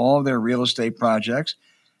manages all of their real estate projects.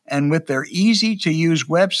 And with their easy-to-use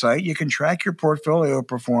website, you can track your portfolio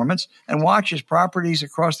performance and watch as properties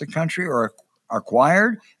across the country are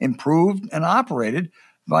acquired, improved, and operated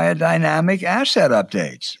via dynamic asset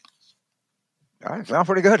updates. That sounds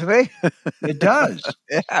pretty good to me. It does.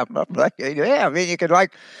 Yeah. You could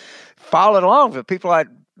follow it along for people like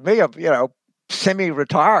me,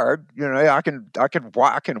 semi-retired. I can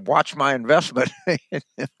watch my investment.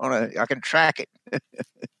 I can track it.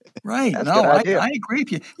 Right. No, I agree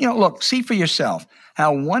with you. Look, see for yourself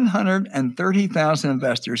how 130,000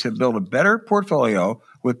 investors have built a better portfolio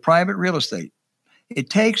with private real estate. It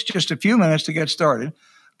takes just a few minutes to get started.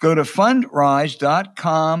 Go to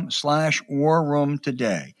fundrise.com/war room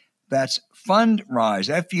today. That's Fundrise,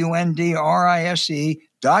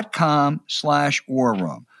 FUNDRISE.com/war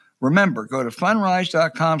room. Remember, go to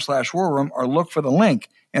fundrise.com/war room or look for the link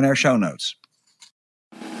in our show notes.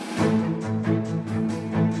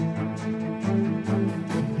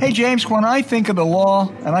 Hey, James, when I think of the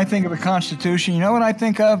law and I think of the Constitution, you know what I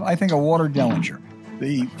think of? I think of Walter Dellinger,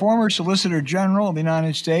 the former Solicitor General of the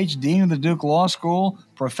United States, Dean of the Duke Law School,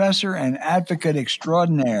 professor and advocate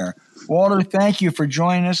extraordinaire. Walter, thank you for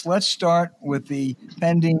joining us. Let's start with the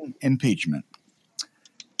pending impeachment.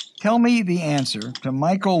 Tell me the answer to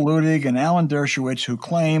Michael Luttig and Alan Dershowitz, who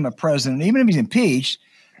claim a president, even if he's impeached,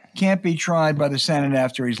 can't be tried by the Senate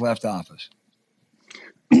after he's left office.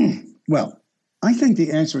 Well, I think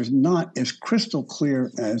the answer is not as crystal clear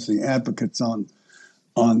as the advocates on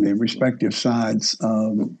the respective sides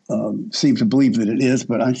seem to believe that it is,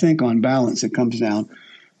 but I think on balance it comes down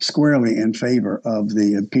squarely in favor of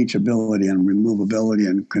the impeachability and removability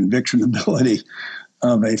and convictionability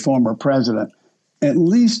of a former president, at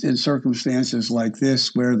least in circumstances like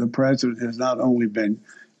this where the president has not only been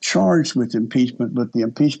charged with impeachment, but the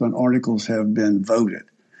impeachment articles have been voted.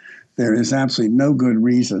 There is absolutely no good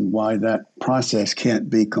reason why that process can't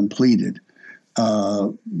be completed.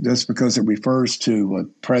 Just because it refers to a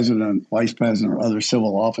president, vice president, or other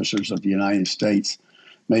civil officers of the United States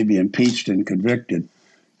may be impeached and convicted.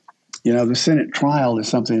 You know, the Senate trial is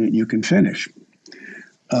something that you can finish.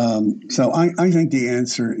 So I think the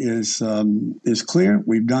answer is clear.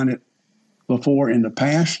 We've done it before in the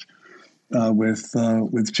past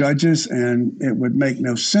with judges, and it would make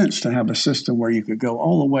no sense to have a system where you could go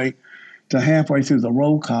all the way to halfway through the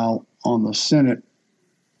roll call on the Senate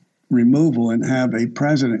removal and have a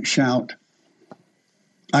president shout,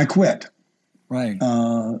 "I quit." Right.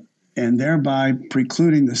 And thereby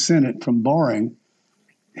precluding the Senate from barring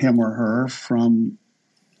him or her from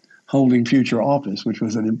holding future office, which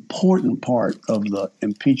was an important part of the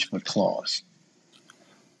impeachment clause.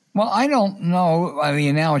 Well, I don't know. The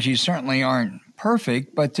analogies certainly aren't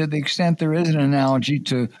perfect, but to the extent there is an analogy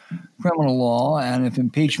to criminal law, and if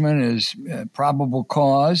impeachment is probable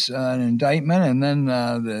cause, an indictment, and then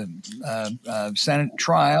the Senate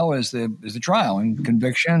trial is the trial, and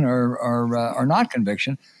conviction or not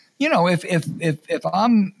conviction. You know, if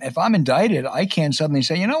I'm indicted, I can't suddenly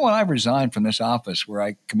say, you know what, I've resigned from this office where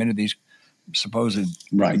I committed these supposed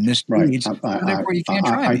misdeeds. Therefore, you can't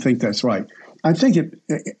try me. I think that's right. I think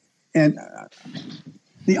and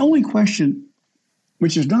the only question,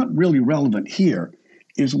 which is not really relevant here,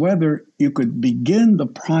 is whether you could begin the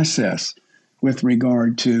process with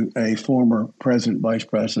regard to a former president, vice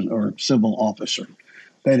president, or civil officer.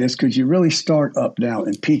 That is, could you really start up now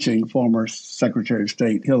impeaching former Secretary of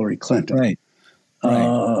State Hillary Clinton? Right.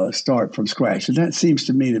 Start from scratch. And that seems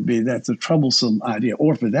to me that's a troublesome idea.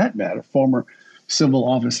 Or for that matter, former civil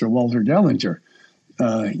officer Walter Dellinger,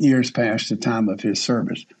 years past the time of his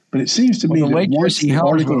service. But it seems to me that once the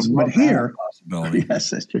articles were here, yes,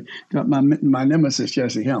 that's true. My nemesis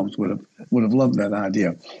Jesse Helms would have loved that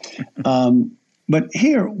idea. But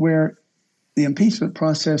here, where the impeachment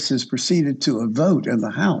process has proceeded to a vote in the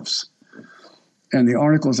House, and the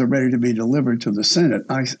articles are ready to be delivered to the Senate,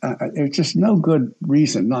 there's just no good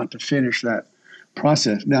reason not to finish that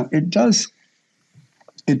process. Now, it does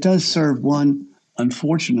serve one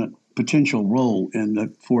unfortunate potential role in the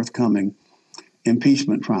forthcoming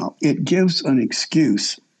impeachment trial. It gives an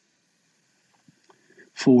excuse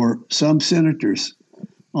for some senators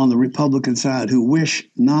on the Republican side who wish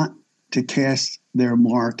not to cast their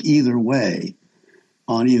mark either way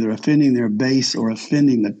on either offending their base or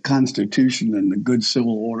offending the Constitution and the good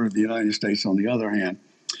civil order of the United States on the other hand,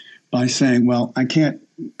 by saying, well, I can't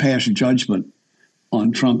pass judgment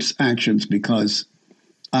on Trump's actions because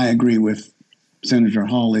I agree with Senator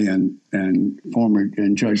Hawley and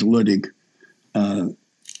Judge Luttig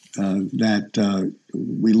that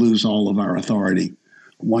we lose all of our authority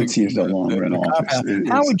once he is no longer in office.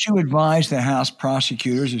 How would you advise the House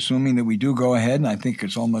prosecutors, assuming that we do go ahead, and I think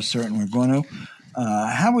it's almost certain we're going to,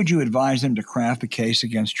 how would you advise them to craft a case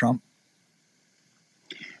against Trump?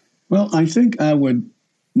 Well, I think I would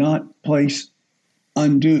not place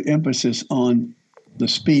undue emphasis on the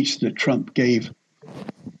speech that Trump gave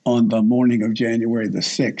on the morning of January the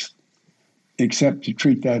 6th, except to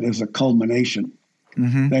treat that as a culmination.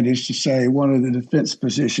 Mm-hmm. That is to say, one of the defense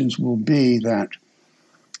positions will be that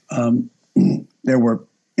there were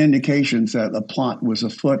indications that a plot was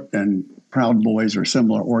afoot, and Proud Boys or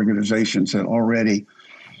similar organizations had already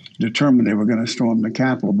determined they were going to storm the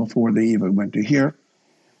Capitol before they even went to hear,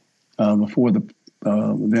 before the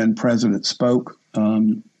then president spoke.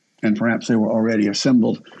 and perhaps they were already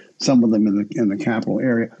assembled, some of them in the capital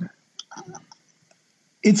area.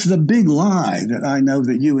 It's the big lie that I know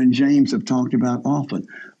that you and James have talked about often.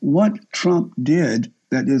 What Trump did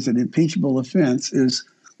that is an impeachable offense is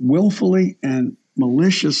willfully and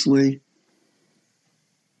maliciously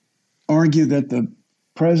argue that the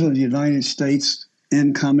President of the United States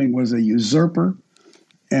incoming was a usurper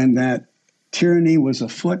and that tyranny was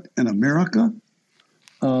afoot in America,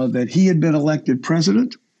 that he had been elected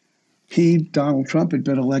president. He, Donald Trump, had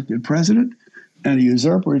been elected president, and a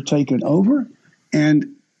usurper had taken over.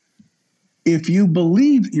 And if you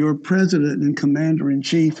believe your president and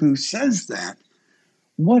commander-in-chief who says that,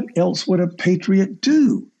 what else would a patriot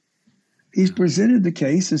do? He's presented the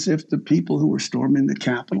case as if the people who were storming the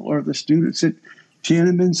Capitol are the students at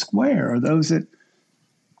Tiananmen Square, or those that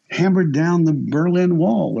hammered down the Berlin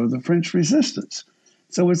Wall or the French Resistance.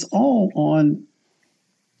 So it's all on,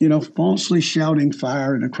 falsely shouting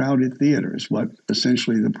fire in a crowded theater is what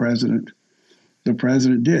essentially the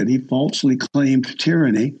president did. He falsely claimed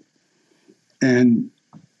tyranny, and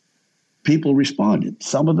people responded.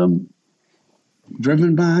 Some of them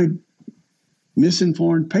driven by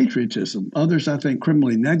misinformed patriotism. Others, I think,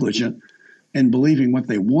 criminally negligent in believing what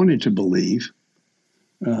they wanted to believe,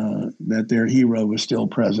 that their hero was still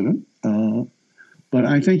president. But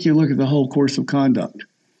I think you look at the whole course of conduct.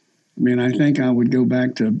 I mean, I think I would go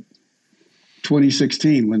back to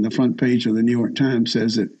 2016 when the front page of the New York Times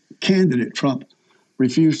says that candidate Trump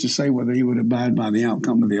refused to say whether he would abide by the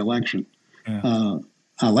outcome of the election. Yeah.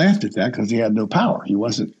 I laughed at that because he had no power. He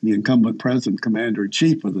wasn't the incumbent president,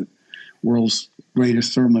 commander-in-chief of the world's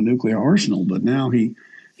greatest thermonuclear arsenal, but now he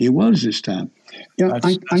was this time. I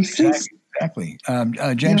think exactly.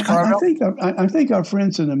 James Carville? I think our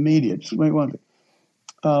friends in the media,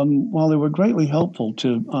 while they were greatly helpful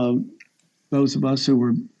to those of us who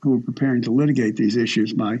were preparing to litigate these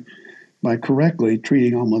issues by correctly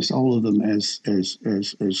treating almost all of them as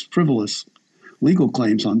frivolous legal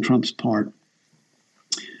claims on Trump's part,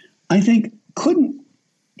 I think couldn't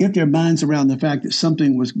get their minds around the fact that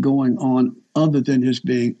something was going on other than his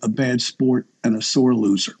being a bad sport and a sore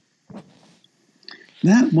loser.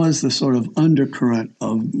 That was the sort of undercurrent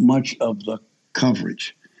of much of the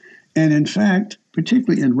coverage. And in fact,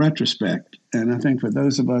 particularly in retrospect, and I think for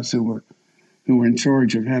those of us who were in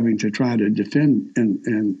charge of having to try to defend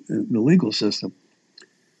in the legal system,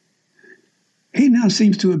 he now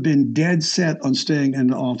seems to have been dead set on staying in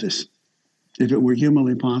the office, if it were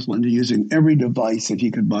humanly possible, and using every device that he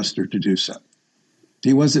could muster to do so.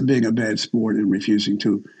 He wasn't being a bad sport and refusing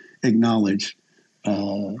to acknowledge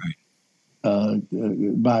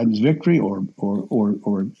Biden's victory or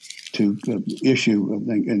to issue, I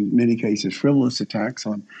think, in many cases, frivolous attacks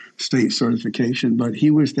on state certification. But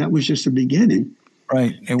that was just the beginning.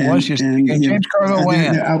 Right. Was just James Carville weigh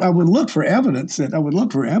in. I would look for evidence.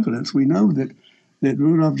 We know that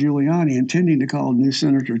Rudolph Giuliani, intending to call new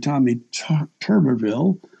Senator Tommy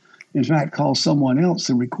Tuberville, in fact, called someone else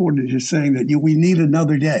and recorded his saying that we need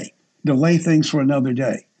another day, delay things for another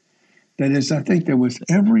day. That is, I think there was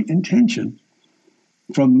every intention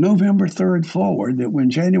from November 3rd forward that when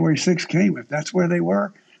January 6th came, if that's where they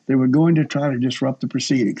were going to try to disrupt the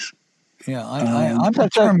proceedings. Yeah, I'm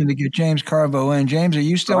determined to get James Carville in. James, are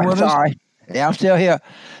you still with us? Sorry. Yeah, I'm still here.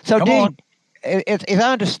 So, Dean, if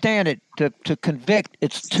I understand it, to convict,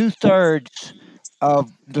 it's 2/3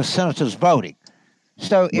 of the senators voting.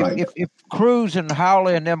 So if Cruz and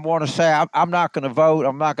Hawley and them want to say, I'm not going to vote,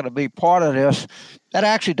 I'm not going to be part of this, that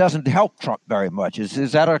actually doesn't help Trump very much.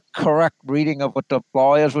 Is that a correct reading of what the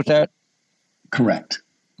law is with that? Correct.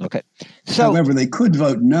 Okay. So, however, they could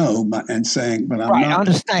vote no and saying, but I'm not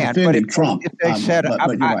defending Trump. If they said, if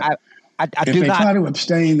they try to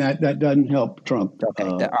abstain, that doesn't help Trump at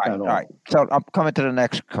all. All right. So I'm coming to the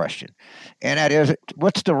next question, and that is,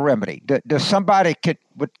 what's the remedy? Does somebody could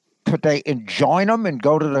they enjoin them and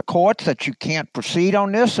go to the courts that you can't proceed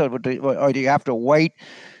on this, or do you have to wait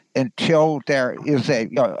until there is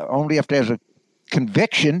only if there's a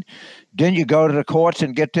conviction, then you go to the courts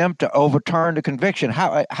and get them to overturn the conviction?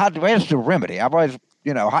 Where's the remedy? I've always,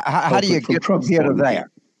 how do you get from here to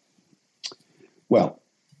there? Well,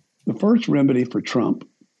 the first remedy for Trump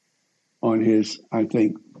on his, I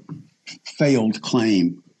think, failed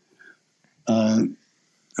claim,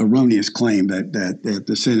 erroneous claim that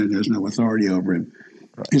the Senate has no authority over him.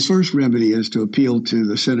 Right. His first remedy is to appeal to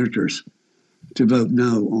the senators to vote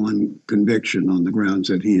no on conviction on the grounds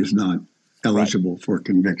that he is not eligible for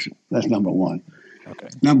conviction. That's number one. Okay.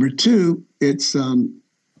 Number two, it's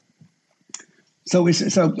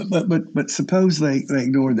but suppose they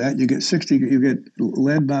ignore that. You get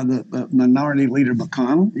led by the minority leader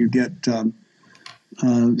McConnell. You get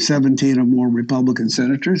 17 or more Republican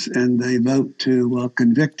senators, and they vote to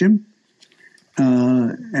convict him.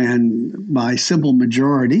 And by simple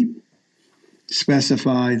majority,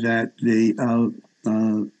 specify that the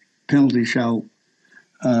penalty shall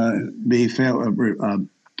be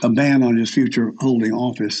a ban on his future holding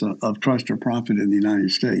office of trust or profit in the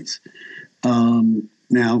United States.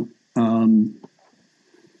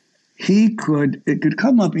 It could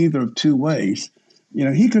come up either of two ways.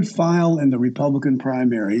 He could file in the Republican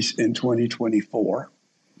primaries in 2024.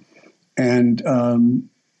 And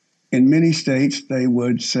in many states, they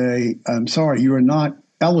would say, I'm sorry, you are not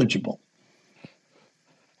eligible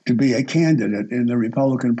to be a candidate in the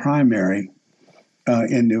Republican primary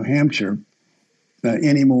in New Hampshire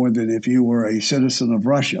any more than if you were a citizen of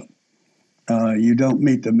Russia. You don't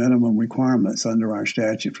meet the minimum requirements under our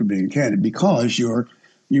statute for being a candidate because you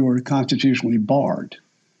were constitutionally barred.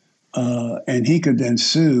 And he could then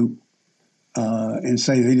sue and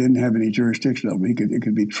say they didn't have any jurisdiction over it. It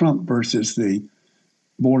could be Trump versus the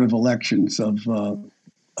Board of Elections of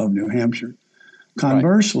New Hampshire.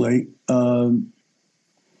 Conversely, one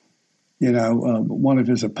of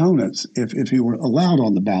his opponents, if he were allowed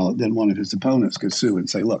on the ballot, then one of his opponents could sue and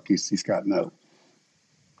say, look, he's got no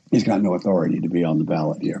authority to be on the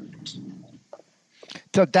ballot here.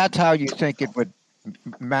 So that's how you think it would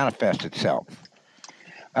manifest itself.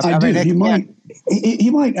 I do. He might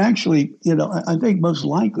actually, I think most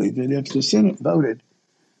likely that if the Senate voted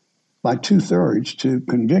by 2/3 to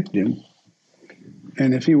convict him,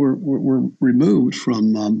 and if he were removed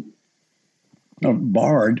from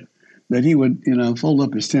barred, that he would, fold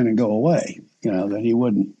up his tent and go away. That he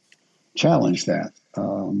wouldn't challenge that.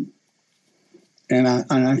 And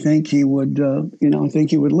I think he would. I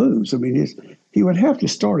think he would lose. I mean, he would have to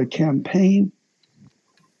start a campaign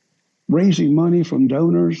raising money from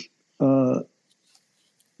donors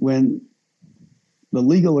when the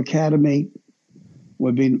legal academy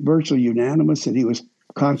would be virtually unanimous that he was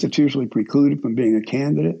constitutionally precluded from being a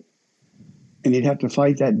candidate. And he'd have to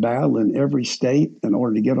fight that battle in every state in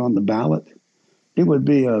order to get on the ballot. It would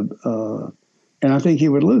be and I think he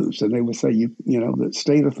would lose. And they would say, the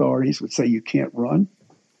state authorities would say you can't run,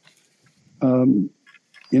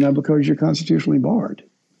 because you're constitutionally barred.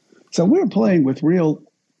 So we're playing with real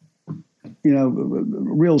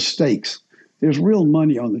stakes. There's real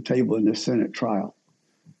money on the table in this Senate trial.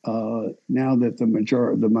 Now that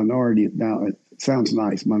the minority, now it sounds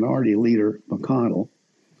nice, Minority Leader McConnell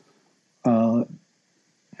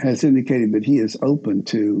has indicated that he is open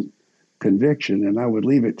to conviction, and I would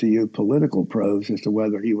leave it to you political pros as to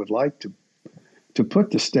whether he would like to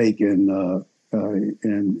put the stake in the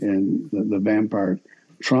vampire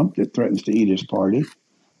Trump that threatens to eat his party.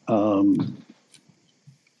 So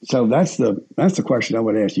that's the question I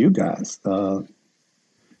would ask you guys.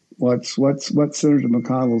 What's Senator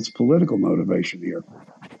McConnell's political motivation here?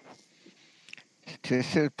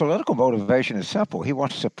 His political motivation is simple. He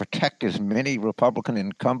wants to protect as many Republican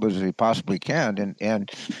incumbents as he possibly can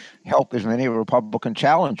and help as many Republican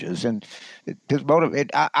challenges. And his motive,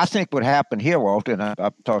 I think what happened here, Walter, and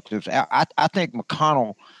I've talked to this, I think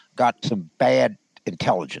McConnell got some bad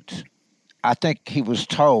intelligence. I think he was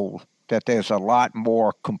told that there's a lot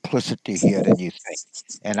more complicity here than you think.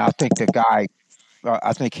 And I think the guy,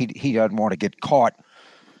 I think he doesn't want to get caught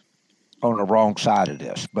on the wrong side of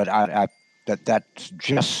this. But that's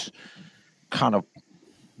just kind of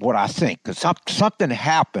what I think. Because something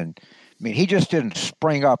happened. I mean, he just didn't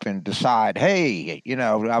spring up and decide, hey,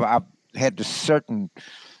 I've had this certain,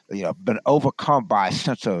 been overcome by a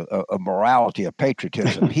sense of morality, of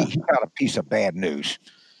patriotism. He got a piece of bad news.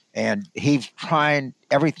 And he's trying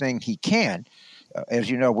everything he can. As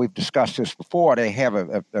you know, we've discussed this before. They have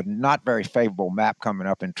a not very favorable map coming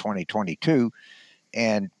up in 2022.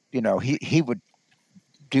 And, he would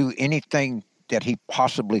do anything that he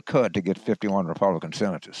possibly could to get 51 Republican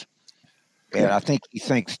senators. And I think he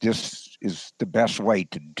thinks this is the best way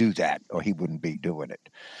to do that, or he wouldn't be doing it.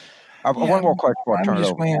 One more question before I turn it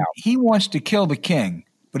over. He wants to kill the king,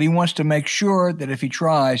 but he wants to make sure that if he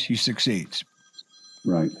tries, he succeeds.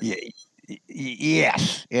 Right.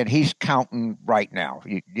 Yes, and he's counting right now.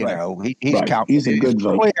 He's right. counting. He's a good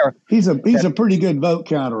vote. He's a pretty good vote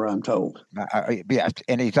counter, I'm told. Yes,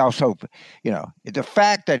 and he's also, the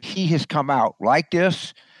fact that he has come out like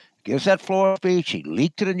this, gives that floor speech. He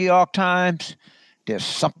leaked to the New York Times. There's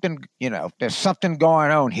something, there's something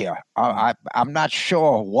going on here. I'm not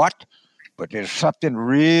sure what, but there's something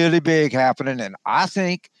really big happening, and I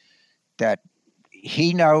think that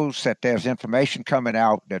he knows that there's information coming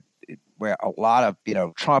out that where a lot of,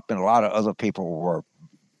 Trump and a lot of other people were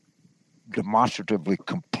demonstratively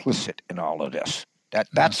complicit in all of this.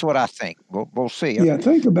 That's what I think. We'll see. Yeah,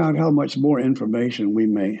 think about how much more information we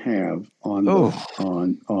may have on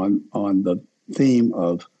the theme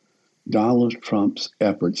of Donald Trump's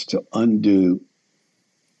efforts to undo,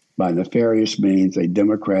 by nefarious means, a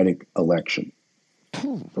Democratic election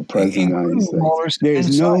for president of the United States.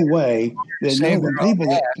 There's no way. There's no people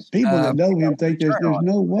that know him think there's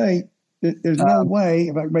no way. There's no way.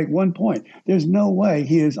 If I make one point, there's no way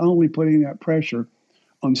he is only putting that pressure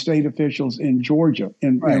on state officials in Georgia,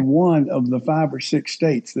 in one of the 5 or 6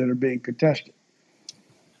 states that are being contested.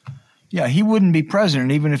 Yeah, he wouldn't be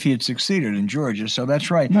president even if he had succeeded in Georgia. So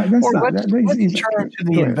that's right. No, let's turn to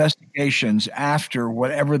the investigations after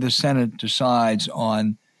whatever the Senate decides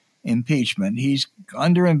on impeachment. He's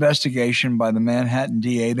under investigation by the Manhattan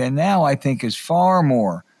DA. There now, I think, is far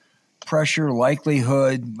more pressure,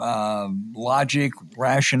 likelihood, logic,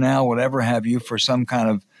 rationale, whatever have you, for some kind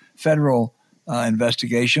of federal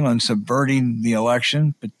investigation on subverting the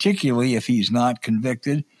election, particularly if he's not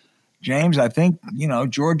convicted. James, I think,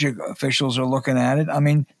 Georgia officials are looking at it. I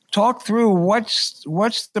mean, talk through what's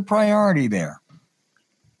the priority there.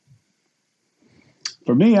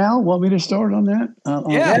 For me, Al, want me to start on that?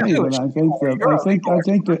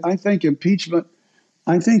 I think impeachment.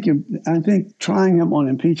 I think trying him on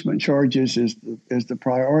impeachment charges is the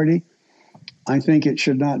priority. I think it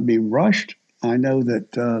should not be rushed. I know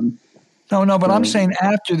that. But I'm saying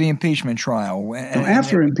after the impeachment trial.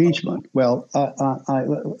 After impeachment, well,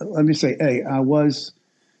 let me say, A, I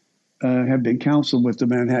have been counseled with the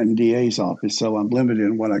Manhattan DA's office, so I'm limited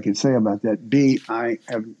in what I can say about that. B, I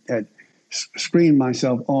have had screened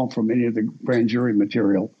myself off from any of the grand jury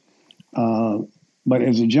material. But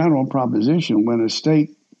as a general proposition, when a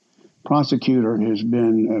state prosecutor has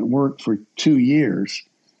been at work for 2 years,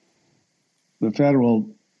 the federal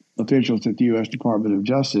officials at the U.S. Department of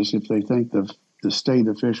Justice, if they think the state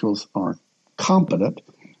officials are competent,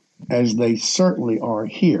 as they certainly are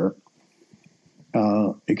here,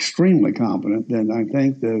 extremely competent, then I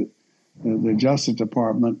think the Justice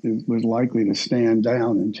Department was likely to stand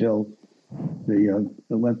down until they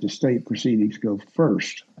let the state proceedings go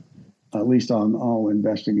first, at least on all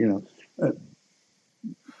investigations.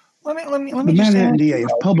 Let me the Manhattan DA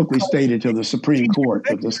has publicly stated to the Supreme Court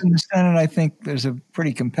that this in the Senate. I think there's a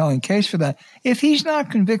pretty compelling case for that. If he's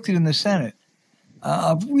not convicted in the Senate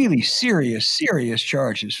of really serious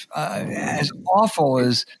charges, as awful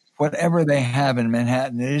as whatever they have in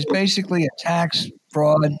Manhattan, it is basically a tax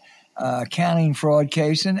fraud, accounting fraud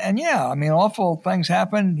case, and awful things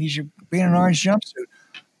happen. He should be in an orange jumpsuit,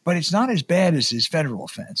 but it's not as bad as his federal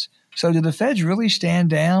offense. So, do the feds really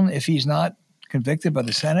stand down if he's not convicted by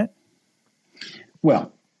the Senate?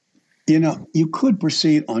 Well, you could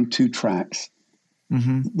proceed on 2 tracks.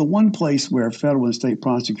 Mm-hmm. The one place where federal and state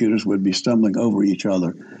prosecutors would be stumbling over each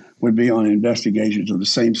other would be on investigations of the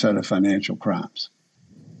same set of financial crimes.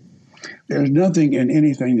 There's nothing in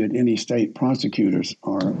anything that any state prosecutors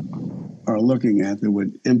are looking at that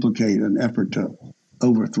would implicate an effort to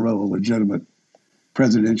overthrow a legitimate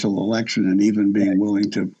presidential election and even being willing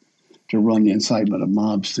to run the incitement of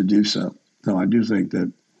mobs to do so. So I do think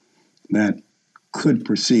that could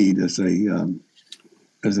proceed as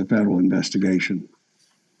a federal investigation.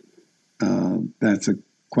 That's a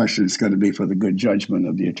question that's going to be for the good judgment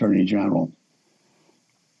of the Attorney General.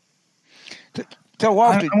 So,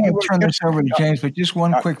 Walter, I'm going to turn this over to James, but just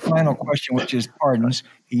one quick final question, which is pardons.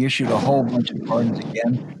 He issued a whole bunch of pardons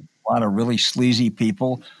again. A lot of really sleazy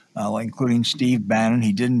people, including Steve Bannon.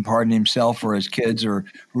 He didn't pardon himself or his kids or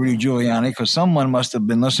Rudy Giuliani, because someone must have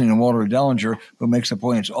been listening to Walter Dellinger, who makes the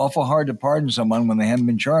point it's awful hard to pardon someone when they haven't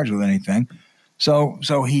been charged with anything. So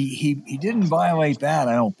he didn't violate that,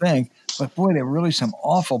 I don't think. But boy, there were really some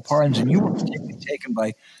awful pardons, and you were particularly taken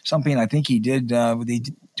by something I think he did. Did he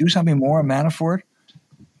do something more, Manafort?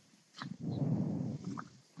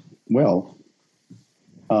 Well,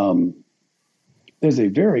 there's a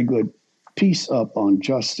very good piece up on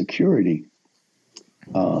Just Security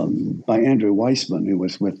by Andrew Weissman, who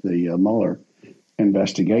was with the Mueller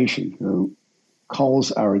investigation, who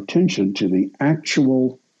calls our attention to the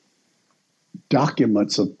actual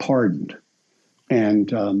documents of pardon. And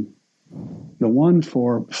the one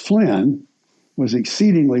for Flynn was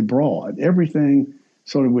exceedingly broad. Everything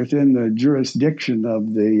sort of within the jurisdiction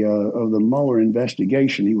of the Mueller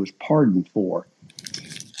investigation, he was pardoned for.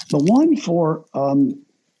 The one for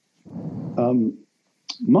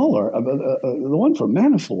Mueller, the one for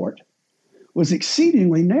Manafort, was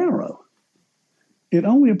exceedingly narrow. It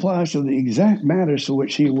only applies to the exact matters for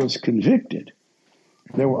which he was convicted.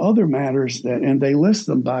 There were other matters and they list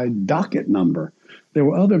them by docket number. There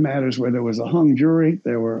were other matters where there was a hung jury.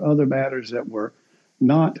 There were other matters that were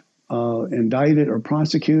not indicted or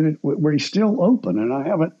prosecuted, where he's still open. And I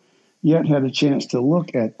haven't yet had a chance to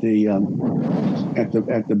look at the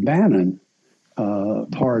Bannon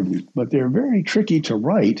pardon, but they're very tricky to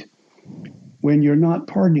write when you're not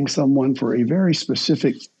pardoning someone for a very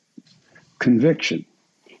specific conviction.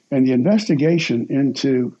 And the investigation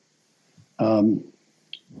into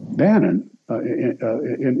Bannon,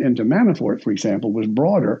 into Manafort, for example, was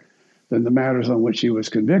broader than the matters on which he was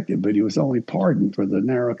convicted, but he was only pardoned for the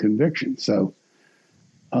narrow conviction. So,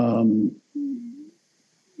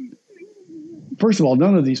 first of all,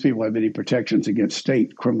 none of these people have any protections against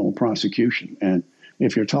state criminal prosecution. And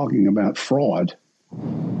if you're talking about fraud,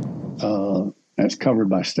 that's covered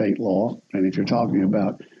by state law. And if you're talking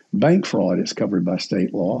about bank fraud, it's covered by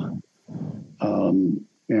state law. And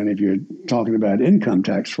if you're talking about income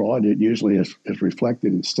tax fraud, it usually is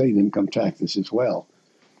reflected in state income taxes as well.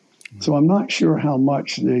 So I'm not sure how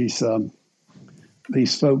much these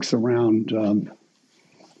folks around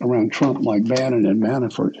Trump, like Bannon and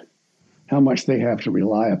Manafort, how much they have to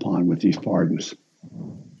rely upon with these pardons.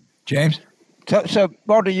 James? So,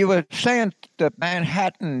 Walter, you were saying the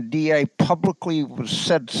Manhattan DA publicly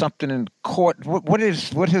said something in court. What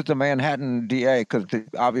is the Manhattan DA? Because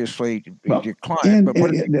obviously he's your client, but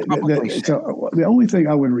what is he publicly said? So the only thing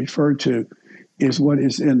I would refer to is what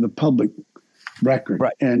is in the public record.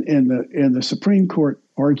 Right. And in the Supreme Court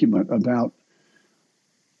argument about,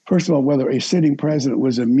 first of all, whether a sitting president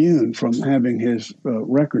was immune from having his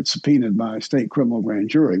record subpoenaed by a state criminal grand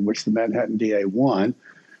jury, which the Manhattan DA won,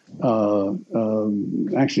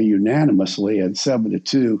 actually unanimously at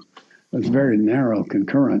 7-2. It was a very narrow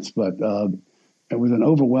concurrence, but it was an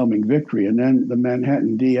overwhelming victory. And then the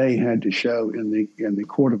Manhattan DA had to show in the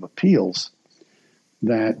Court of Appeals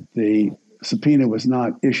that the subpoena was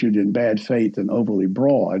not issued in bad faith and overly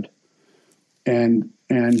broad. And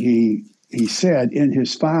he said in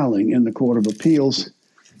his filing in the Court of Appeals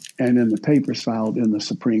and in the papers filed in the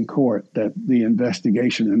Supreme Court that the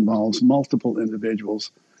investigation involves multiple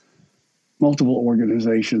individuals, multiple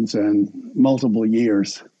organizations, and multiple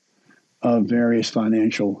years of various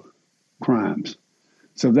financial crimes.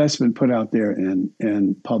 So that's been put out there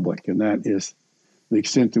in public, and that is the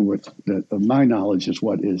extent to which, of my knowledge, is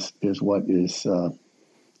what is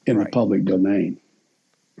in the public domain.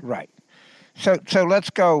 Right. So let's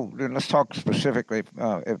go. Let's talk specifically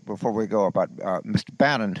before we go about Mr.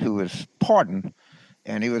 Bannon, who was pardoned,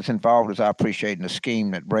 and he was involved, as I appreciate, in a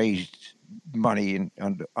scheme that raised money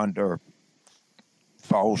under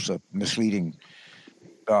false, misleading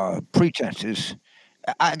pretenses.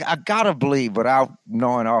 I gotta believe, without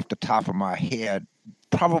knowing off the top of my head,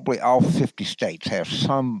 probably all 50 states have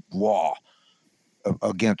some law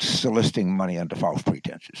against soliciting money under false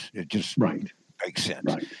pretenses. It just makes sense.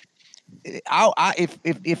 Right.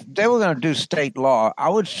 If they were going to do state law, I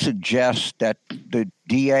would suggest that the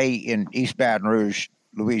DA in East Baton Rouge,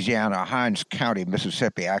 Louisiana, Hinds County,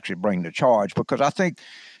 Mississippi, actually bring the charge, because I think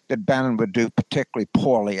that Bannon would do particularly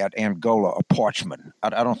poorly at Angola or Parchman. I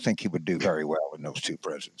don't think he would do very well in those two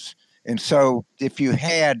prisons. And so if you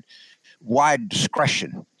had wide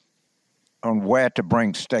discretion on where to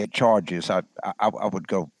bring state charges, I would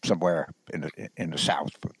go somewhere in the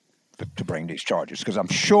South to bring these charges, because I'm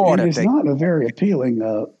sure it's not a very appealing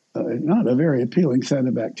set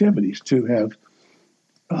of activities to have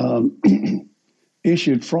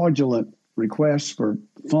issued fraudulent requests for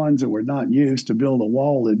funds that were not used to build a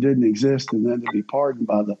wall that didn't exist, and then to be pardoned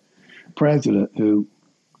by the president who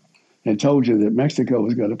had told you that Mexico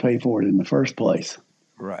was going to pay for it in the first place.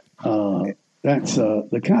 Right. That's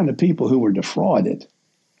the kind of people who were defrauded.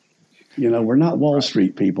 We're not Wall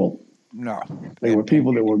Street people. No. They were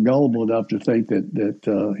people that were gullible enough to think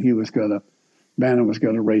that Bannon was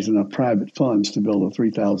going to raise enough private funds to build a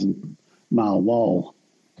 3,000-mile wall.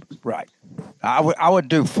 Right. I would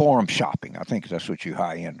do forum shopping. I think that's what you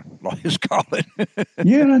high-end lawyers call it.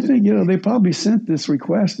 Yeah, and I think, they probably sent this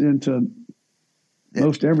request into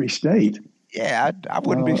most every state. Yeah, I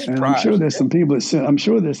wouldn't be surprised. And I'm sure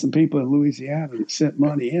there's some people in Louisiana that sent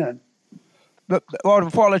money in. But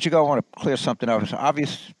before I let you go, I want to clear something up. It's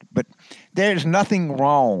obvious, but there's nothing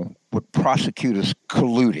wrong with prosecutors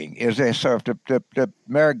colluding, is there, sir? The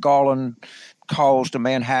Merrick Garland calls the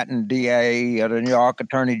Manhattan DA or the New York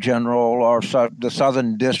Attorney General or the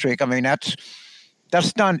Southern District. I mean, that's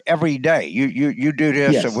done every day. You do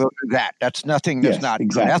this, yes, and we'll do that. That's nothing that's not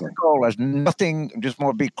ethical. There's nothing. Just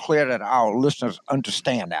want to be clear that our listeners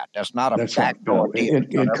understand that. That's not a backdoor deal.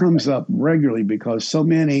 It comes up regularly because so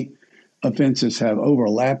many offenses have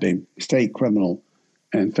overlapping state criminal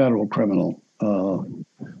and federal criminal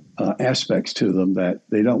aspects to them that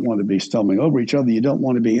they don't want to be stumbling over each other. You don't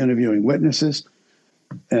want to be interviewing witnesses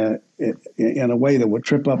in a way that would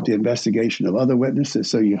trip up the investigation of other witnesses.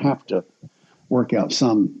 So you have to work out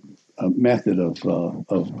some method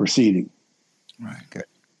of proceeding. Right. Good.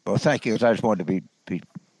 Well, thank you. I just wanted to be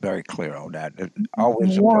very clear on that.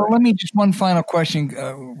 Always. Well, let me just one final question.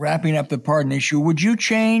 Wrapping up the pardon issue, would you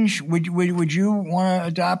change? Would you want to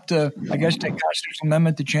adopt the constitutional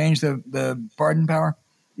amendment to change the pardon power?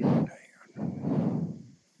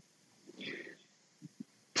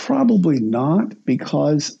 Probably not,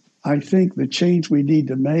 because I think the change we need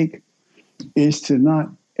to make is to not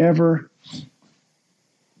ever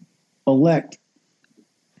elect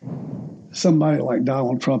somebody like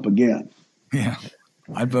Donald Trump again. Yeah,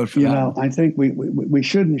 I'd vote for that. I think we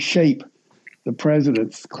shouldn't shape the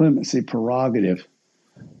president's clemency prerogative,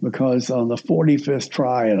 because on the 45th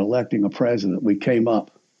try at electing a president, we came up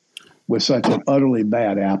with such an utterly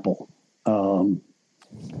bad apple.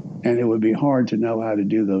 And it would be hard to know how to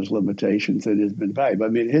do those limitations that has been valuable. I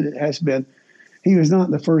mean, it has been. He was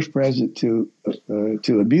not the first president to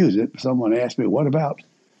abuse it. Someone asked me, "What about?"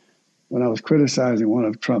 When I was criticizing one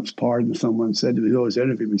of Trump's pardons, someone said to me, "Who was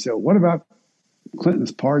interviewing me?" Said, "What about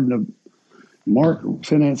Clinton's pardon of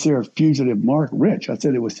financier fugitive Mark Rich?" I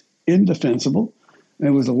said it was indefensible, and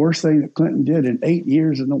it was the worst thing that Clinton did in 8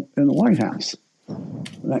 years in the White House.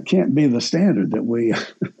 That can't be the standard that we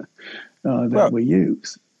we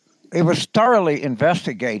use. It was thoroughly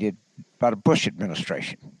investigated by the Bush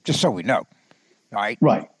administration, just so we know, right?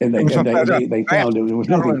 Right, and they found there was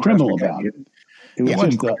nothing criminal about it. It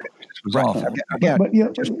was just awful. But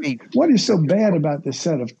what is so bad about this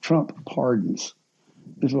set of Trump pardons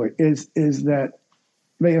is that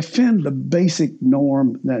they offend the basic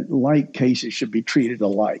norm that like cases should be treated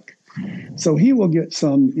alike. So he will get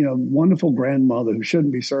some, wonderful grandmother who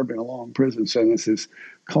shouldn't be serving a long prison sentence,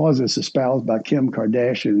 causes espoused by Kim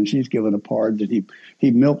Kardashian, and she's given a pardon that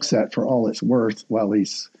he milks that for all it's worth, while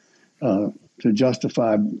he's to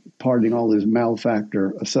justify pardoning all his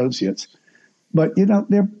malefactor associates. But there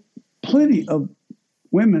are plenty of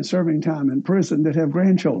women serving time in prison that have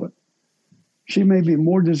grandchildren. She may be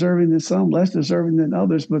more deserving than some, less deserving than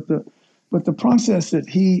others, but the process that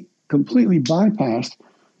he completely bypassed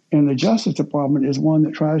in the Justice Department is one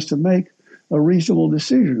that tries to make a reasonable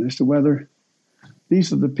decision as to whether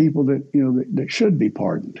these are the people that should be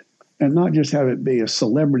pardoned, and not just have it be a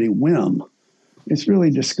celebrity whim. It's really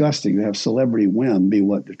disgusting to have celebrity whim be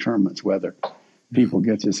what determines whether people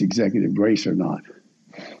get this executive grace or not.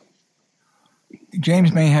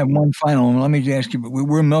 James may have one final one. Let me ask you,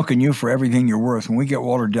 we're milking you for everything you're worth. When we get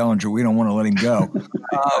Walter Dellinger, we don't want to let him go.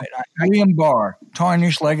 William Barr,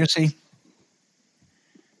 tarnished legacy?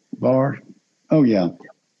 Barr? Oh, yeah.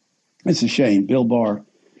 It's a shame. Bill Barr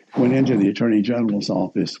went into the Attorney General's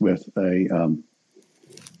office with a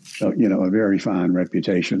very fine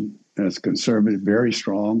reputation as conservative, very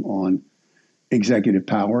strong on executive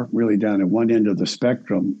power, really down at one end of the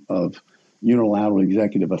spectrum of unilateral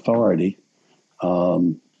executive authority.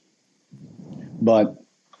 But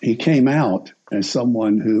he came out as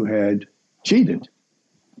someone who had cheated.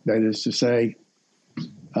 That is to say,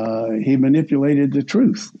 he manipulated the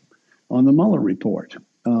truth on the Mueller report,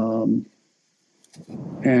 and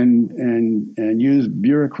used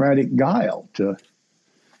bureaucratic guile to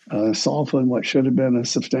soften what should have been a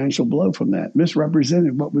substantial blow from that,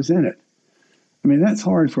 misrepresented what was in it. I mean, that's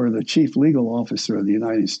hard for the chief legal officer of the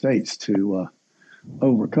United States to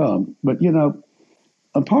overcome. But,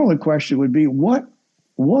 a parlor question would be, what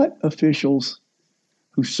officials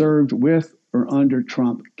who served with or under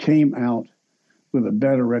Trump came out with a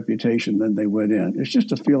better reputation than they went in? It's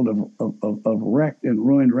just a field of wrecked and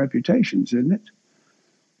ruined reputations, isn't it?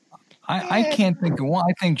 I can't think of one.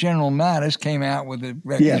 I think General Mattis came out with a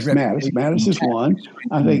yes, Mattis is one.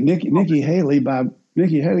 I think Nikki Haley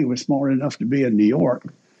was smart enough to be in New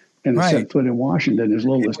York and set foot in Washington as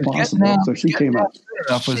little as possible. So she came out.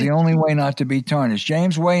 Enough was the only way not to be tarnished.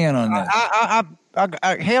 James, weigh in on this.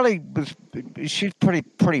 Haley she's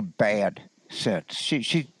pretty bad since.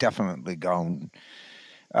 She's definitely gone.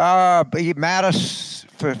 But Mattis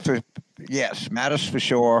Mattis for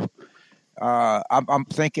sure. I'm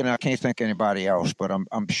thinking I can't think of anybody else, but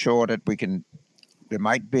I'm sure that there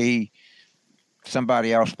might be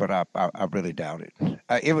somebody else, but I really doubt it.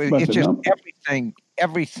 It's just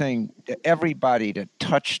everything, everybody that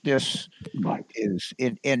touched this is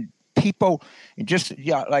in people, and just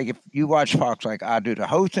like if you watch Fox like I do, the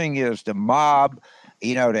whole thing is the mob.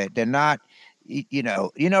 They're not.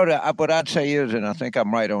 What I'd say is, and I think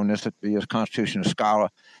I'm right on this, as a constitutional scholar,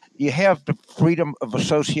 you have the freedom of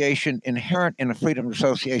association. Inherent in the freedom of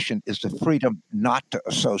association is the freedom not to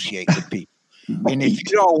associate with people. And if you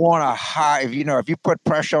don't want to hire, if you put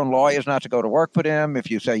pressure on lawyers not to go to work for them,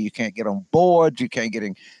 if you say you can't get on boards, you can't get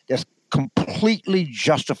in, that's completely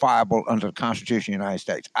justifiable under the Constitution of the United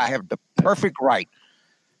States. I have the perfect right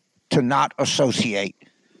to not associate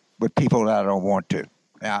with people that I don't want to.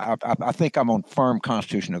 I think I'm on firm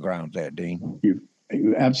constitutional grounds there, Dean.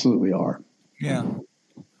 You absolutely are. Yeah.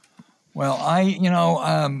 Well,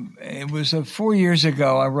 it was 4 years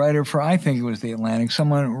ago, a writer for, I think it was The Atlantic,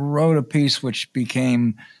 someone wrote a piece which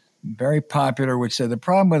became very popular, which said the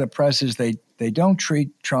problem with the press is they don't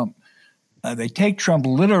treat Trump. They take Trump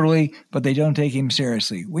literally, but they don't take him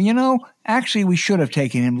seriously. Well, actually, we should have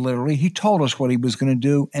taken him literally. He told us what he was going to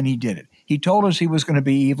do, and he did it. He told us he was going to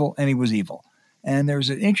be evil, and he was evil. And there was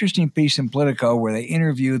an interesting piece in Politico where they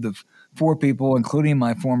interviewed the 4 people, including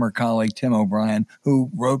my former colleague, Tim O'Brien, who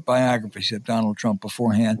wrote biographies of Donald Trump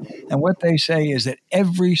beforehand. And what they say is that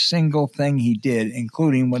every single thing he did,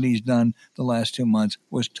 including what he's done the last 2 months,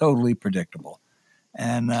 was totally predictable.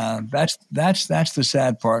 And that's the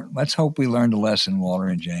sad part. Let's hope we learned a lesson, Walter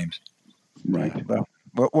and James. Right. Well,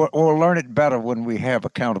 we'll learn it better when we have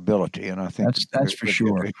accountability, and I think that's for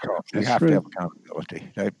sure. We have to have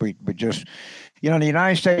accountability. We just, the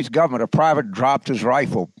United States government, a private dropped his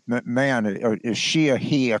rifle. Man, is she or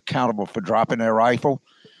he accountable for dropping their rifle?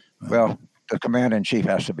 Well, the commander-in-chief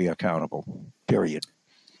has to be accountable, period.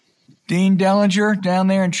 Dean Dellinger down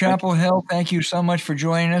there in Chapel Hill, thank you so much for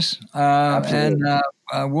joining us. And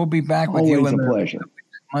we'll be back with you in the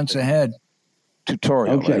months ahead.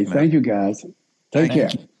 Tutorial. Okay, thank you, guys. Take care.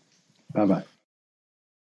 Bye-bye.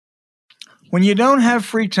 When you don't have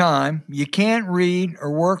free time, you can't read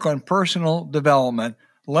or work on personal development,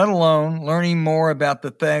 let alone learning more about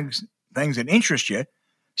the things that interest you.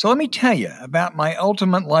 So let me tell you about my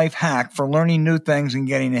ultimate life hack for learning new things and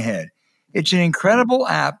getting ahead. It's an incredible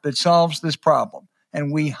app that solves this problem,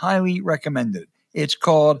 and we highly recommend it. It's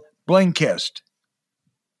called Blinkist.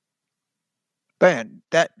 Man,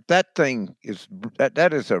 that thing is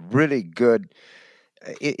that is a really good.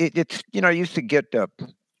 It's I used to get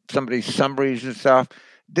some of these summaries and stuff.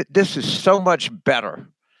 This is so much better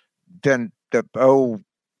than the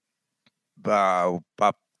where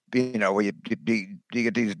you get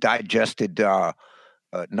these digested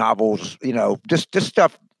novels. This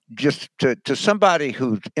stuff just to somebody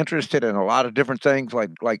who's interested in a lot of different things,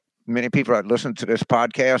 like many people that listen to this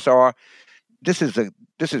podcast are. This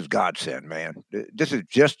is godsend, man. This is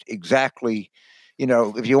just exactly,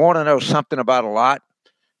 if you want to know something about a lot,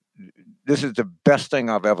 this is the best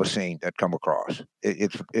thing I've ever seen that come across.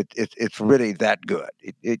 It's really that good.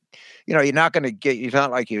 You're not going to get. It's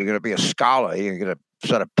not like you're going to be a scholar. You're going to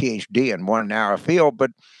sort of PhD in one narrow field.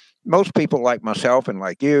 But most people like myself and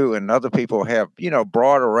like you and other people have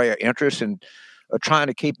broad array of interests and are trying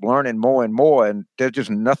to keep learning more and more. And there's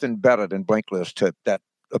just nothing better than Blinkist that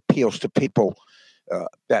appeals to people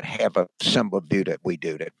that have a similar view that we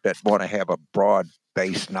do, that want to have a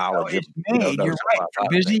broad-based knowledge. It's made, you're right. For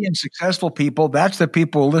busy and successful people, that's the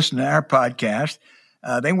people who listen to our podcast.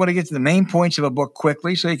 They want to get to the main points of a book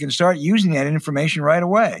quickly so you can start using that information right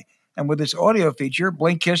away. And with this audio feature,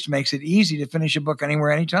 Blinkist makes it easy to finish a book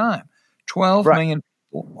anywhere, anytime. 12 million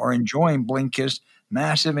people are enjoying Blinkist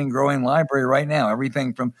massive and growing library right now.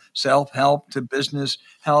 Everything from self-help to business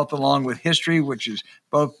health, along with history, which is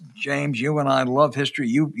both James, you and I love history.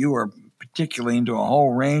 You are particularly into a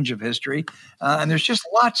whole range of history, and there's just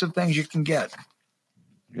lots of things you can get.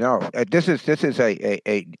 This is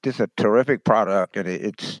a terrific product, and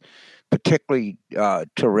it's particularly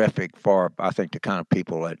terrific for, I think, the kind of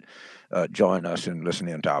people that join us and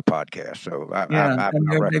listening to our podcast. So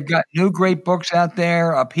they've got new great books out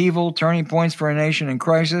there: Upheaval, Turning Points for a Nation in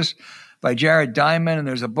Crisis by Jared Diamond, and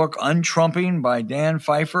there's a book, Untrumping, by Dan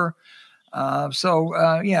Pfeiffer.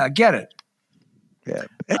 Get it. Yeah,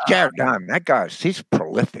 Jared Diamond, that guy, he's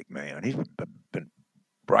prolific, man. He's been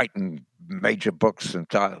writing major books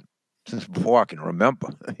since before I can remember.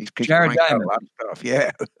 He's Jared Diamond. A lot of stuff.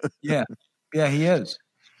 Yeah, he is.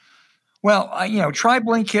 Well, try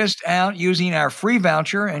Blinkist out using our free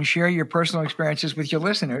voucher and share your personal experiences with your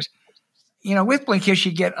listeners. With Blinkist,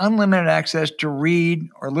 you get unlimited access to read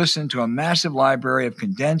or listen to a massive library of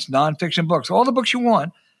condensed nonfiction books, all the books you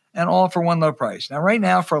want, and all for one low price. Now, right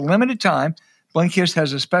now, for a limited time, Blinkist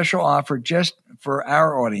has a special offer just for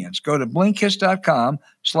our audience. Go to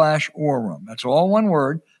Blinkist.com/warroom. That's all one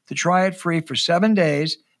word, to try it free for 7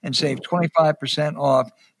 days and save 25% off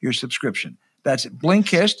your subscription. That's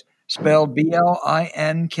Blinkist, spelled Blinkist,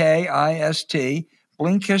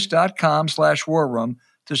 Blinkist.com/warroom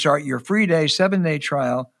to start your free day, 7-day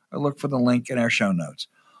trial, or look for the link in our show notes.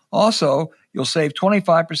 Also, you'll save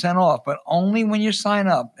 25% off, but only when you sign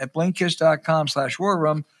up at Blinkist.com/War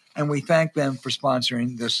Room. And we thank them for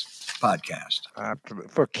sponsoring this podcast.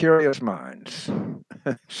 For curious minds,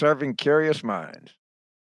 serving curious minds.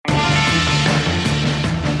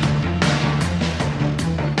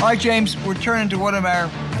 All right, James, we're turning to one of our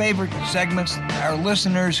favorite segments, our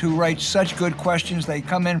listeners who write such good questions. They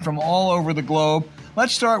come in from all over the globe.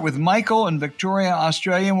 Let's start with Michael in Victoria,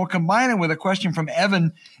 Australia, and we'll combine it with a question from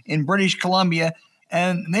Evan in British Columbia.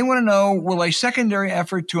 And they want to know, will a secondary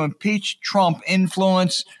effort to impeach Trump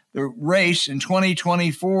influence the race in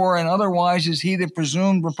 2024, and otherwise is he the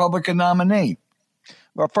presumed Republican nominee?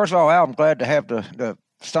 Well, first of all, Al, I'm glad to have the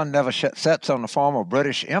sun never sets on the former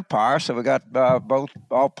British Empire, so we got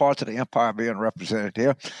all parts of the empire being represented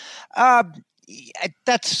here.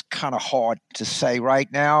 That's kind of hard to say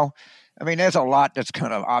right now. I mean, there's a lot that's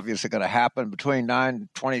kind of obviously going to happen between 9 and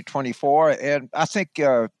 2024, and I think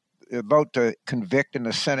a vote to convict in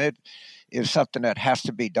the Senate is something that has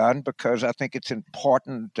to be done, because I think it's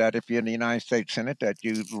important that if you're in the United States Senate that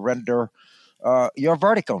you render your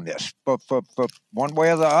verdict on this, but for one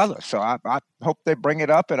way or the other. So I hope they bring it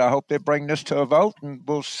up, and I hope they bring this to a vote, and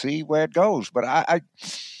we'll see where it goes. But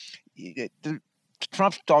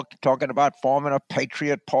Trump's talking about forming a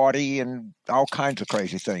patriot party and all kinds of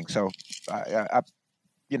crazy things. So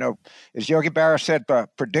you know, as Yogi Berra said,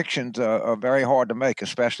 predictions are very hard to make,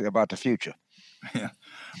 especially about the future. Yeah.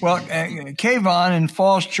 Well, Kayvon in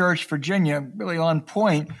Falls Church, Virginia, really on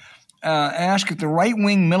point, asked if the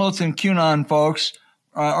right-wing militant QAnon folks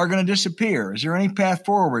are going to disappear. Is there any path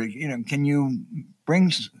forward? You know, can you bring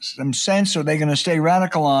some sense? Are they going to stay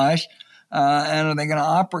radicalized? And are they going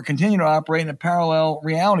to continue to operate in a parallel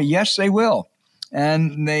reality? Yes, they will.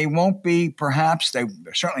 And they won't be, perhaps, they're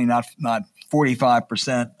certainly not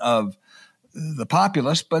 45% of the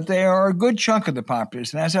populace, but they are a good chunk of the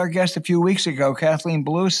populace. And as our guest a few weeks ago, Kathleen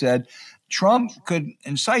Ballou, said, Trump could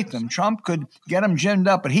incite them. Trump could get them ginned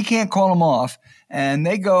up, but he can't call them off. And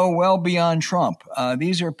they go well beyond Trump.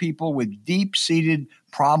 These are people with deep-seated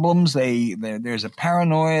problems. There's a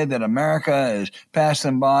paranoia that America has passed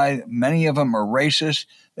them by. Many of them are racist.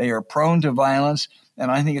 They are prone to violence.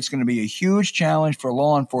 And I think it's going to be a huge challenge for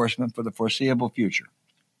law enforcement for the foreseeable future.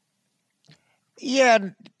 Yeah,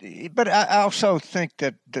 but I also think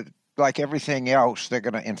that like everything else, they're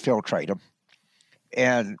going to infiltrate them.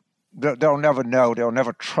 And they'll never know. They'll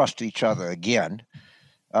never trust each other again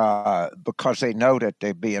because they know that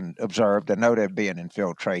they're being observed. They know they're being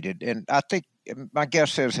infiltrated. And I think my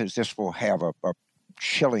guess is this will have a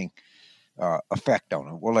chilling effect on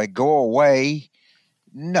them. Will they go away?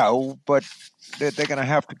 No, but they're going to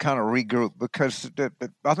have to kind of regroup, because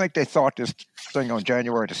I think they thought this thing on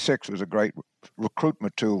January the 6th was a great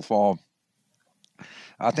recruitment tool for them.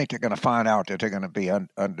 I think they're going to find out that they're going to be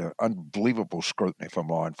under unbelievable scrutiny from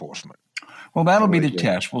law enforcement. Well, that'll be the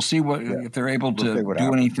test. We'll see if they're able to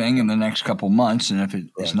do anything in the next couple months, and if it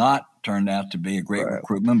is not turned out to be a great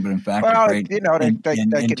recruitment, but in fact a great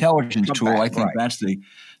intelligence tool. I think that's the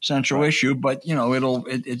central issue. But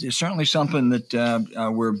it's certainly something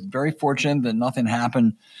that we're very fortunate that nothing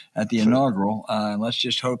happened at the inaugural. Let's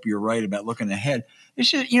just hope you're right about looking ahead.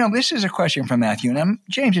 This is a question from Matthew, and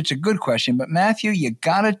James, it's a good question, but Matthew, you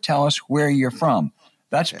got to tell us where you're from.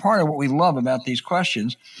 That's part of what we love about these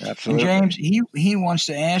questions. Absolutely. And James, he wants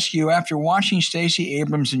to ask you, after watching Stacey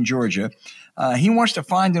Abrams in Georgia, he wants to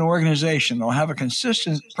find an organization that will have a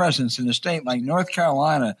consistent presence in a state like North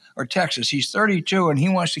Carolina or Texas. He's 32, and he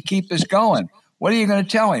wants to keep this going. What are you going to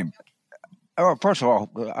tell him? Oh, first of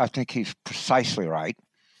all, I think he's precisely right.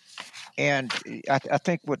 And I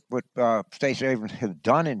think what Stacey Abrams has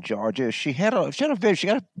done in Georgia is she had a vision. She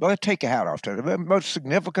got to take your hat off to her. The most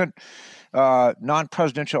significant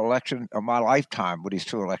non-presidential election of my lifetime with these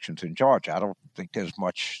two elections in Georgia. I don't think there's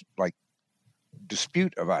much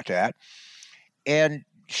dispute about that. And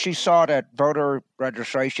she saw that voter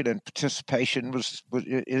registration and participation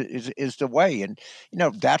is the way. And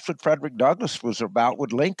that's what Frederick Douglass was about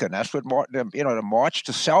with Lincoln. That's what the March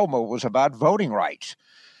to Selma was about, voting rights.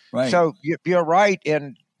 Right. So you're right.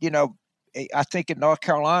 And, I think in North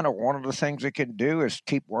Carolina, one of the things they can do is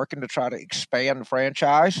keep working to try to expand the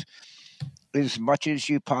franchise as much as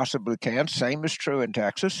you possibly can. Same is true in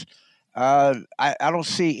Texas. I don't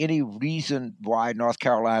see any reason why North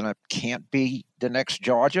Carolina can't be the next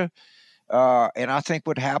Georgia. And I think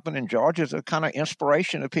what happened in Georgia is a kind of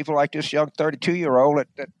inspiration of people like this young 32-year-old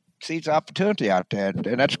that sees opportunity out there.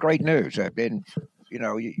 And that's great news. I mean, you're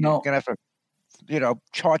going to have to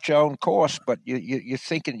chart your own course, but you're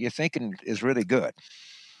thinking is really good.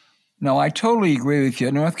 No, I totally agree with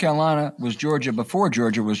you. North Carolina was Georgia before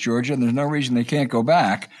Georgia was Georgia, and there's no reason they can't go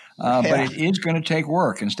back. But it is going to take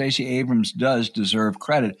work, and Stacey Abrams does deserve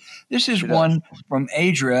credit. This is one from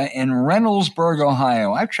Adria in Reynoldsburg,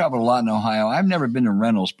 Ohio. I've traveled a lot in Ohio. I've never been to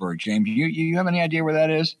Reynoldsburg, James. You have any idea where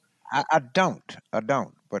that is? I don't.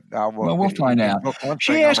 But well, we'll find out.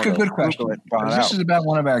 She asked a good question. This is about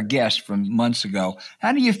one of our guests from months ago.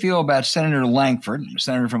 How do you feel about Senator Lankford,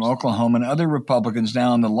 senator from Oklahoma, and other Republicans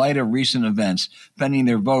now in the light of recent events, pending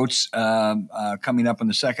their votes coming up on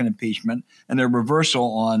the second impeachment and their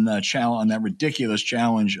reversal on that ridiculous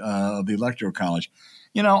challenge of the Electoral College?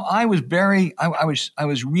 You know, I was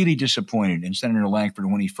really disappointed in Senator Lankford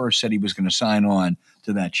when he first said he was going to sign on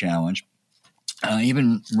to that challenge.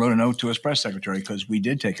 Even wrote a note to his press secretary because we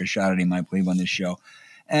did take a shot at him, I believe, on this show.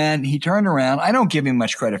 And he turned around. I don't give him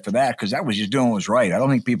much credit for that because that was just doing what was right. I don't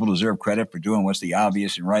think people deserve credit for doing what's the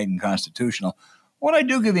obvious and right and constitutional. What I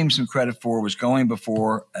do give him some credit for was going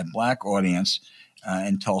before a black audience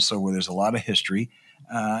in Tulsa where there's a lot of history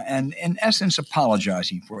and, in essence,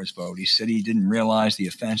 apologizing for his vote. He said he didn't realize the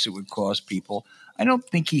offense it would cause people. I don't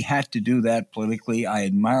think he had to do that politically. I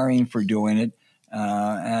admire him for doing it.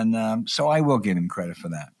 So I will give him credit for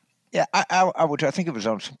that. Yeah, I would. I think it was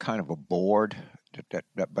on some kind of a board. But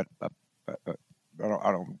I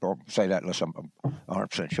don't say that unless I'm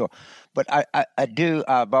 100% sure. But I do.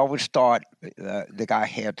 I've always thought the guy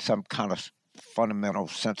had some kind of fundamental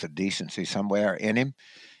sense of decency somewhere in him.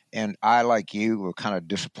 And I, like you, were kind of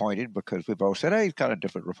disappointed because we both said, hey, he's kind of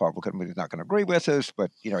different Republican. He's not going to agree with us,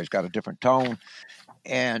 but, he's got a different tone.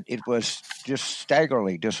 And it was just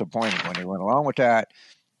staggeringly disappointing when he went along with that.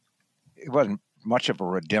 It wasn't much of a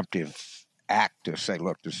redemptive act to say,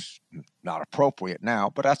 look, this is not appropriate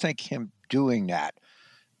now. But I think him doing that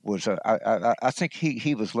was, I think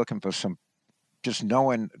he was looking for some, just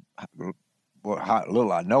knowing how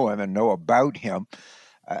little I know him and know about him.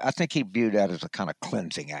 I think he viewed that as a kind of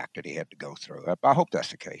cleansing act that he had to go through. I hope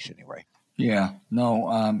that's the case anyway. Yeah,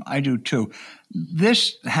 no, I do too.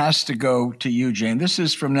 This has to go to you, Jane. This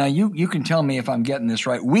is from now. You can tell me if I'm getting this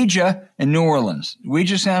right. Ouija in New Orleans.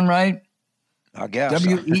 Ouija sound right? I guess.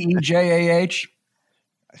 Weejah.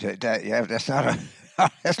 Yeah,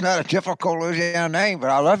 that's not a difficult Louisiana name, but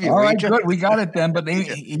I love you. All right, Ouija. Good. We got it then. But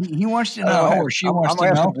he wants to know, or she wants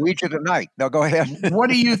to know. Ouija tonight. No, go ahead. What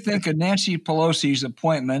do you think of Nancy Pelosi's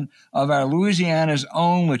appointment of our Louisiana's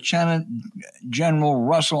own Lieutenant General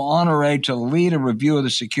Russell Honore to lead a review of the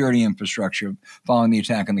security infrastructure following the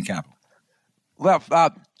attack on the Capitol? Well,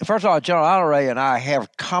 first of all, General Honore and I have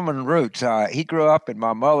common roots. He grew up, and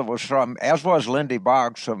my mother was from, as was Lindy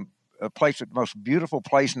Boggs, from a place, the most beautiful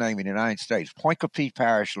place name in the United States, Point Coupee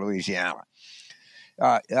Parish, Louisiana.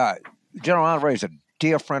 General Honore is a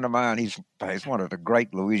dear friend of mine. He's one of the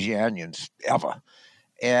great Louisianians ever.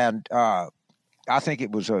 And I think it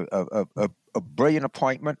was a brilliant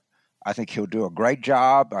appointment. I think he'll do a great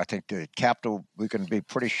job. I think the Capitol, we can be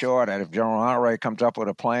pretty sure that if General Honore comes up with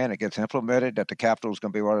a plan that gets implemented, that the Capitol is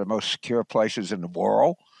going to be one of the most secure places in the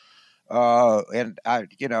world. And I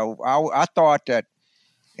thought that,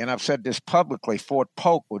 and I've said this publicly, Fort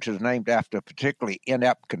Polk, which is named after a particularly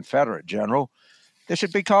inept Confederate general, this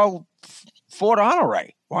should be called Fort Honore.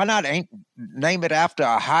 Why not name it after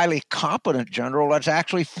a highly competent general that's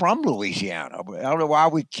actually from Louisiana? I don't know why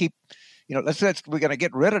we keep, we're going to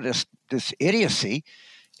get rid of this idiocy,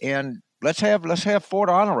 and let's have Fort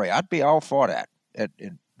Honore. I'd be all for that.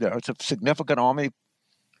 It's a significant Army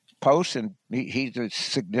post, and he's a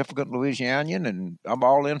significant Louisianian, and I'm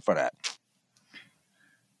all in for that.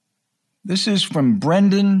 This is from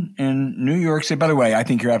Brendan in New York City. By the way, I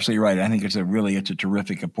think you're absolutely right. I think it's a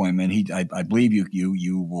terrific appointment. I believe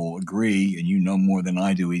you will agree, and you know more than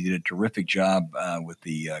I do. He did a terrific job with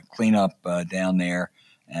the cleanup down there,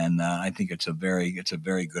 and I think it's a very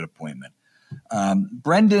good appointment.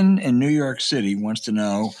 Brendan in New York City wants to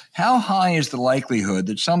know, how high is the likelihood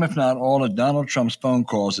that some, if not all, of Donald Trump's phone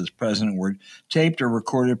calls as president were taped or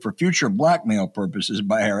recorded for future blackmail purposes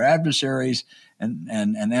by our adversaries and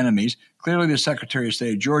enemies? Clearly, the Secretary of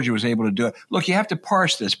State of Georgia was able to do it. Look, you have to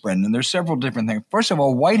parse this, Brendan. There's several different things. First of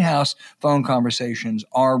all, White House phone conversations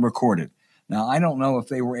are recorded. Now, I don't know if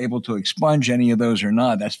they were able to expunge any of those or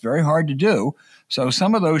not. That's very hard to do. So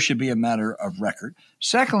some of those should be a matter of record.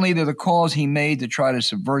 Secondly, they're the calls he made to try to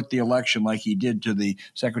subvert the election like he did to the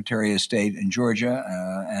Secretary of State in Georgia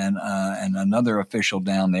and another official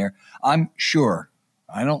down there. I'm sure.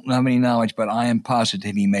 I don't have any knowledge, but I am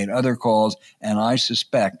positive he made other calls, and I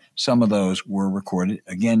suspect some of those were recorded.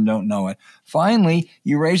 Again, don't know it. Finally,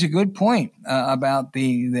 you raise a good point about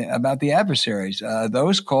the adversaries.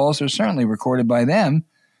 Those calls are certainly recorded by them,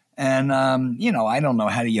 and I don't know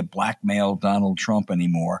how do you blackmail Donald Trump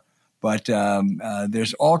anymore. But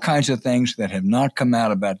there's all kinds of things that have not come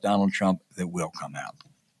out about Donald Trump that will come out.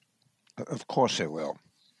 Of course they will.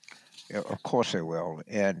 Yeah, of course they will.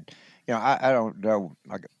 And, I don't know,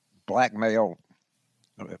 like blackmail,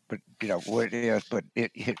 but, what it is, but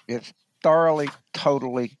it's thoroughly,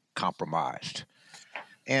 totally compromised.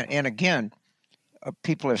 And again,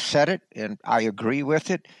 people have said it, and I agree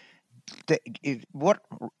with it. What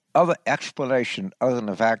other explanation other than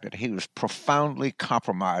the fact that he was profoundly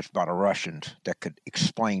compromised by the Russians that could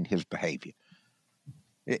explain his behavior?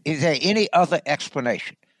 Is there any other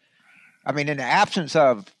explanation? I mean, in the absence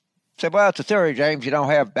of, say, well, it's a theory, James, you don't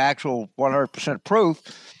have actual 100% proof.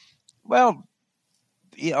 Well,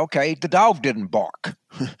 yeah, okay, the dog didn't bark.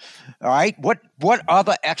 All right, what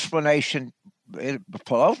other explanation?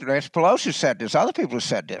 Pelosi said this. Other people have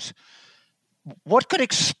said this. What could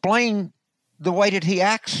explain the way that he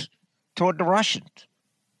acts toward the Russians?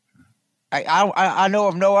 I know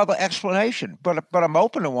of no other explanation, but I'm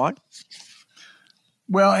open to one.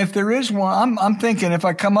 Well, if there is one, I'm thinking if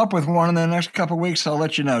I come up with one in the next couple of weeks, I'll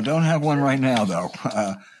let you know. Don't have one right now, though.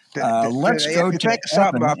 Let's go to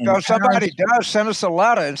something. If somebody does, send us a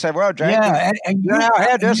letter and say, "Well, James, and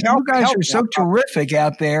you guys are so terrific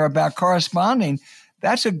out there about corresponding.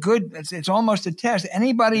 That's a good. It's almost a test.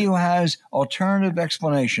 Anybody who has alternative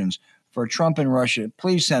explanations for Trump and Russia,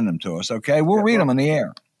 please send them to us. Okay, we'll read them on the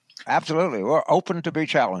air. Absolutely, we're open to be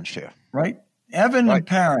challenged here. Right, Evan in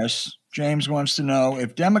Paris. James wants to know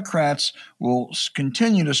if Democrats will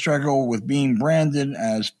continue to struggle with being branded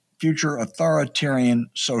as future authoritarian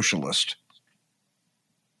socialist.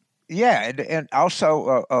 Yeah, and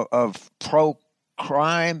also of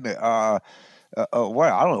pro-crime. Well,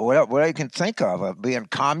 I don't know what I can think of being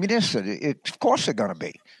communist. Of course they're going to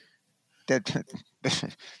be. That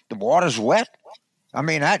the water's wet. I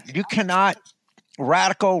mean, you cannot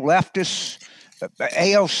radical leftists,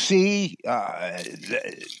 AOC.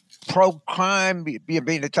 Pro-crime,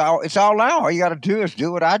 it's all now. All you got to do is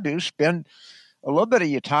do what I do, spend a little bit of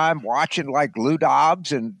your time watching like Lou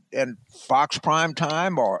Dobbs and Fox Prime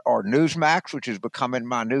Time or Newsmax, which is becoming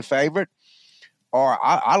my new favorite. Or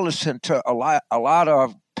I listen to a lot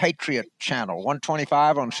of Patriot Channel,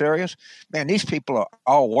 125 on Sirius. Man, these people are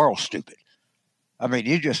all world stupid. I mean,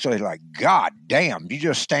 you just say like, God damn, you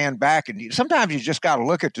just stand back and sometimes you just got to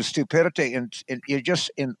look at the stupidity and you're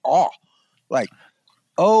just in awe. Like,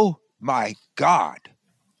 oh my God.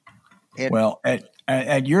 Well,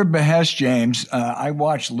 at your behest, James, I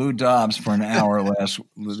watched Lou Dobbs for an hour a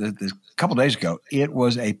couple days ago. It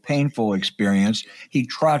was a painful experience. He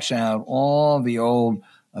trots out all the old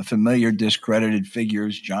familiar discredited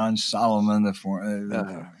figures, John Solomon,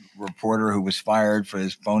 the reporter who was fired for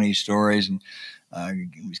his phony stories, and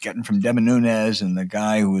he was getting from Devin Nunes and the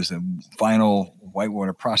guy who was the final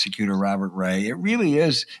Whitewater prosecutor, Robert Ray. It really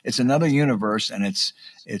is. It's another universe, and it's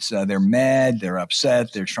they're mad, they're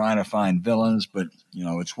upset, they're trying to find villains, but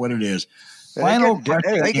it's what it is. Final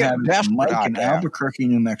question we have is Mike in Albuquerque,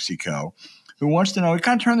 New Mexico, who wants to know, we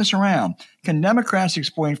kind of turn this around. Can Democrats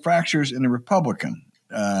exploit fractures in the Republican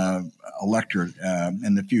electorate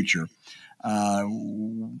in the future?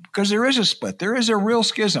 Because there is a split. There is a real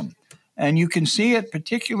schism. And you can see it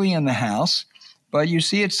particularly in the House, but you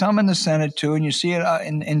see it some in the Senate too, and you see it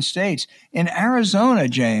in states. In Arizona,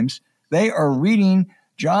 James, they are reading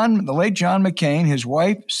the late John McCain, his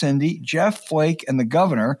wife, Cindy, Jeff Flake, and the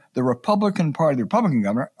governor, the Republican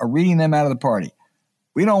governor, are reading them out of the party.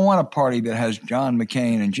 We don't want a party that has John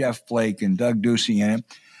McCain and Jeff Flake and Doug Ducey in it.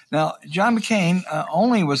 Now, John McCain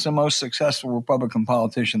only was the most successful Republican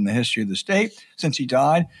politician in the history of the state. Since he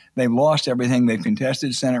died, they've lost everything. They've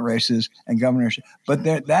contested Senate races and governorship. But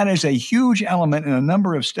that is a huge element in a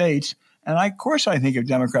number of states. And of course, I think if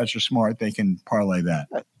Democrats are smart, they can parlay that.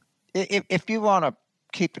 If you want to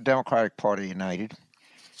keep the Democratic Party united,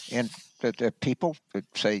 and the people that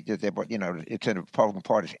say that it's in the Republican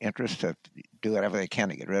Party's interest to do whatever they can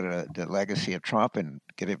to get rid of the legacy of Trump and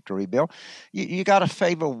get it to rebuild, you got to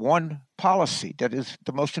favor one policy that is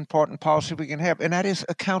the most important policy we can have, and that is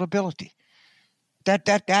accountability. That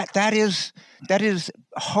is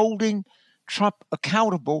holding Trump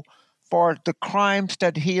accountable for the crimes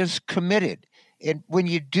that he has committed. And when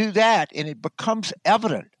you do that, and it becomes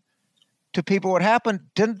evident to people what happened,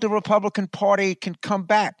 then the Republican Party can come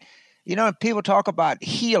back. People talk about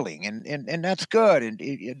healing, and that's good, and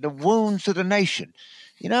the wounds of the nation.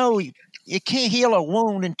 You can't heal a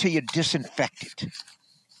wound until you disinfect it.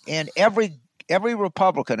 And every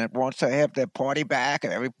Republican that wants to have their party back,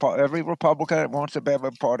 and every Republican that wants to have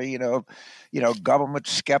a party, government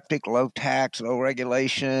skeptic, low tax, low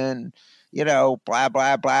regulation, blah,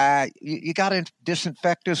 blah, blah. You got to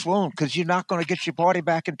disinfect this wound because you're not going to get your party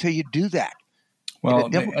back until you do that. Well,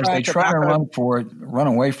 as they try to run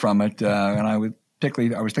away from it, and I was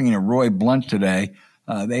thinking of Roy Blunt today.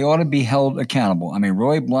 They ought to be held accountable. I mean,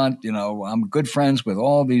 Roy Blunt, I'm good friends with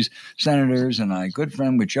all these senators, and I'm a good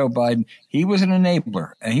friend with Joe Biden. He was an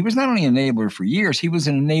enabler. And he was not only an enabler for years, he was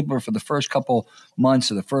an enabler for the first couple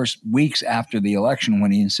months or the first weeks after the election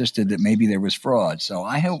when he insisted that maybe there was fraud. So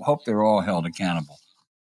I hope they're all held accountable.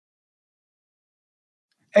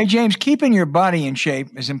 Hey, James, keeping your body in shape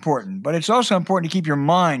is important, but it's also important to keep your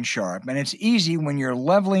mind sharp. And it's easy when you're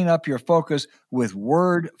leveling up your focus with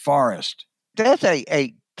Word Forest. There's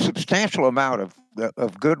a substantial amount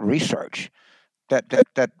of good research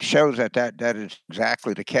that shows that is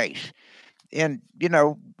exactly the case. And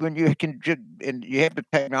when you you have the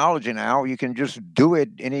technology now, you can just do it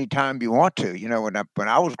anytime you want to. When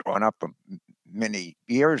I was growing up many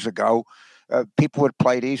years ago, people would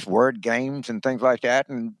play these word games and things like that,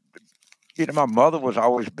 and my mother was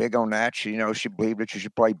always big on that. She believed that you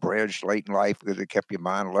should play bridge late in life because it kept your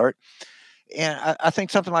mind alert. And I think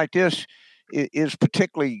something like this is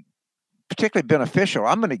particularly beneficial.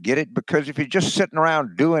 I'm going to get it because if you're just sitting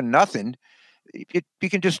around doing nothing, you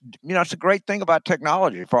can just, it's a great thing about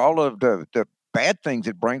technology. For all of the bad things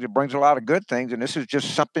it brings a lot of good things. And this is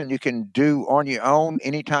just something you can do on your own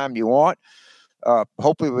anytime you want.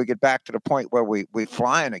 Hopefully we get back to the point where we're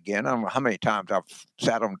flying again. I don't know how many times I've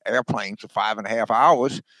sat on airplanes for 5.5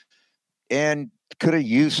 hours and could have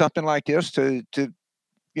used something like this to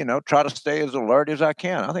try to stay as alert as I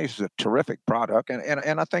can. I think this is a terrific product,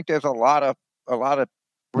 and I think there's a lot of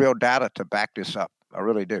real data to back this up. I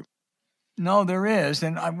really do. No, there is.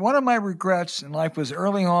 And one of my regrets in life was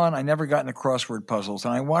early on, I never got into crossword puzzles.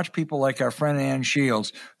 And I watch people like our friend Ann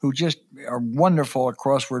Shields, who just are wonderful at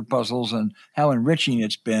crossword puzzles and how enriching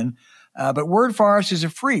it's been. But Word Forest is a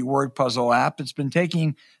free word puzzle app. It's been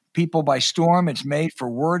taking people by storm. It's made for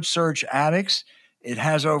word search addicts. It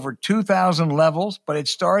has over 2,000 levels, but it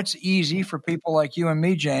starts easy for people like you and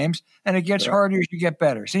me, James, and it gets harder as you get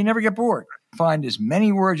better. So you never get bored. Find as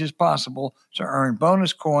many words as possible to earn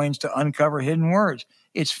bonus coins to uncover hidden words.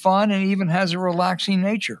 It's fun and even has a relaxing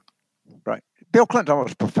nature. Right. Bill Clinton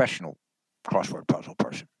was a professional crossword puzzle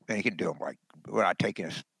person, and he can do them like without taking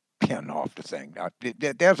his pen off the thing. Now,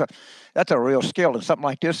 that's a real skill, and something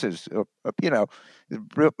like this is, a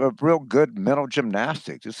real good mental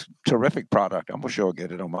gymnastics. It's a terrific product. I'm sure I'll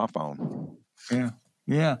get it on my phone.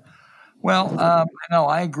 Yeah. Well, no,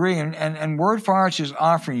 I agree, and Word Forest is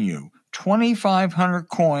offering you 2,500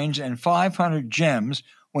 coins and 500 gems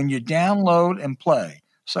when you download and play.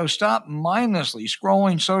 So stop mindlessly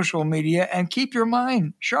scrolling social media and keep your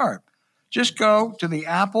mind sharp. Just go to the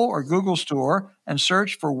Apple or Google store and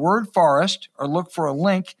search for Word Forest or look for a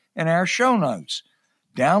link in our show notes.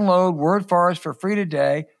 Download Word Forest for free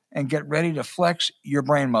today and get ready to flex your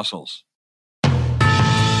brain muscles.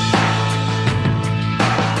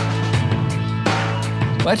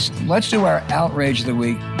 Let's do our outrage of the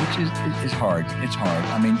week, which is hard. It's hard.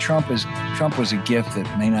 I mean, Trump was a gift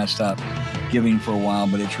that may not stop giving for a while,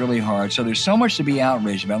 but it's really hard. So there's so much to be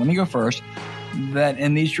outraged about. Let me go first. That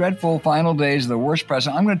in these dreadful final days of the worst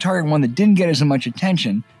president, I'm going to target one that didn't get as much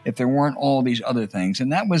attention if there weren't all these other things, and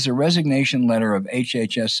that was the resignation letter of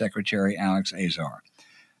HHS Secretary Alex Azar.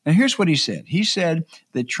 And here's what he said. He said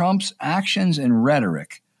that Trump's actions and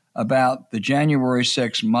rhetoric about the January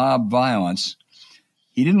 6th mob violence,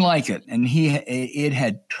 he didn't like it, and it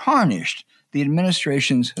had tarnished the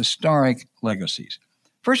administration's historic legacies.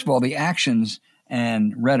 First of all, the actions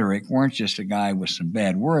and rhetoric weren't just a guy with some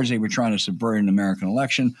bad words. They were trying to subvert an American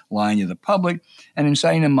election, lying to the public, and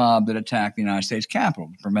inciting a mob that attacked the United States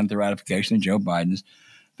Capitol to prevent the ratification of Joe Biden's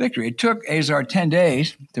victory. It took Azar 10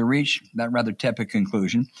 days to reach that rather tepid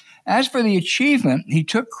conclusion. As for the achievement, he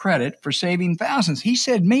took credit for saving thousands. He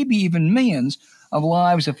said maybe even millions of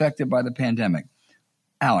lives affected by the pandemic.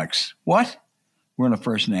 Alex, what? We're on a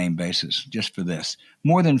first-name basis just for this.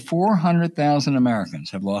 More than 400,000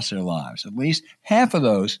 Americans have lost their lives. At least half of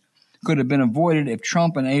those could have been avoided if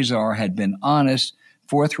Trump and Azar had been honest,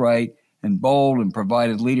 forthright, and bold and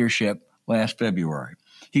provided leadership last February.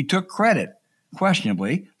 He took credit,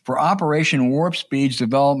 questionably, for Operation Warp Speed's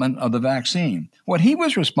development of the vaccine. What he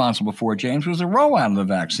was responsible for, James, was the rollout of the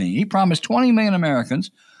vaccine. He promised 20 million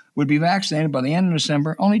Americans would be vaccinated by the end of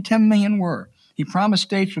December. Only 10 million were. He promised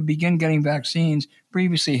states would begin getting vaccines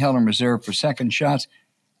previously held in reserve for second shots.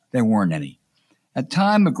 There weren't any. At the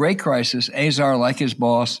time of great crisis, Azar, like his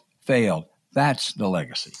boss, failed. That's the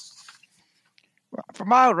legacy. For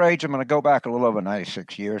my outrage, I'm going to go back a little over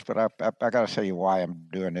 96 years, but I got to tell you why I'm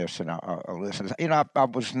doing this, and I'll listen. You know, I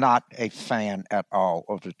was not a fan at all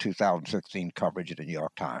of the 2016 coverage of the New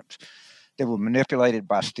York Times. They were manipulated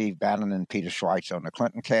by Steve Bannon and Peter Schweizer on the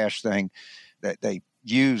Clinton cash thing. That they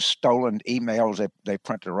used stolen emails. They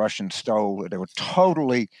printed Russians stole. They were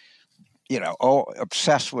totally, all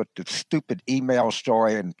obsessed with the stupid email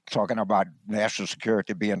story and talking about national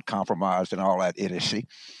security being compromised and all that idiocy.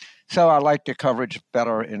 So I like the coverage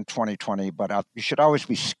better in 2020, but you should always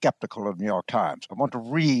be skeptical of the New York Times. I want to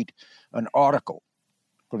read an article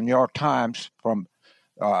from the New York Times from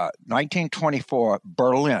 1924,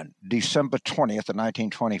 Berlin, December 20th of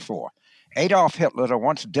 1924. Adolf Hitler, the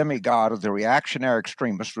once demigod of the reactionary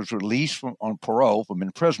extremists, was released on parole from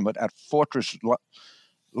imprisonment at Fortress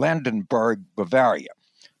Landenberg, Bavaria,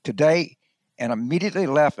 today, and immediately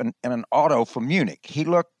left in an auto for Munich. He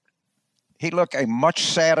looked a much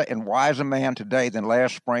sadder and wiser man today than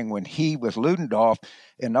last spring when he, with Ludendorff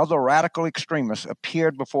and other radical extremists,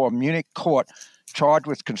 appeared before a Munich court charged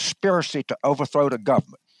with conspiracy to overthrow the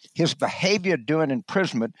government. His behavior during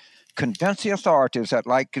imprisonment convinced the authorities that,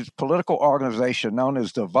 like his political organization known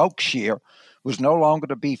as the Volksheer, was no longer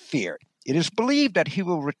to be feared. It is believed that he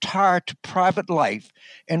will retire to private life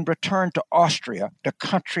and return to Austria, the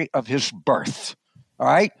country of his birth. All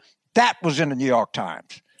right? That was in the New York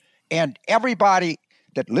Times. And everybody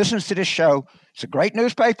that listens to this show, it's a great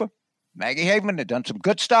newspaper. Maggie Haberman has done some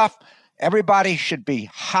good stuff. Everybody should be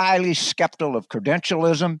highly skeptical of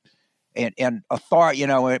credentialism and authority,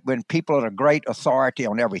 when people are a great authority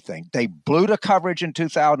on everything. They blew the coverage in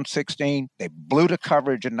 2016. They blew the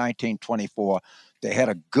coverage in 1924. They had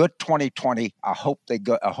a good 2020. I hope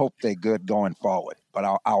they're good going forward. But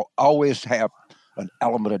I'll always have an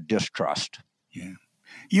element of distrust. Yeah.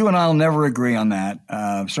 You and I will never agree on that.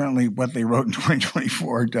 Certainly what they wrote in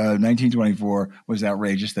 1924 was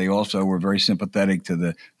outrageous. They also were very sympathetic to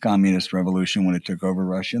the communist revolution when it took over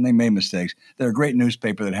Russia, and they made mistakes. They're a great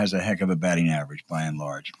newspaper that has a heck of a batting average by and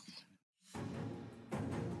large.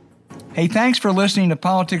 Hey, thanks for listening to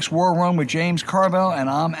Politics War Room with James Carville, and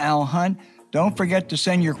I'm Al Hunt. Don't forget to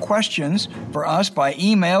send your questions for us by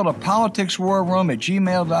email to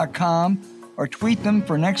politicswarroom@gmail.com or tweet them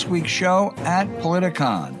for next week's show at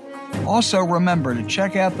Politicon. Also, remember to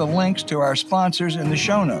check out the links to our sponsors in the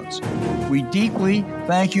show notes. We deeply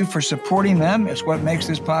thank you for supporting them. It's what makes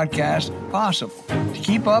this podcast possible. To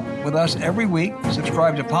keep up with us every week,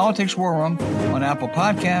 subscribe to Politics War Room on Apple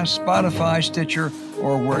Podcasts, Spotify, Stitcher,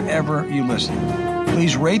 or wherever you listen.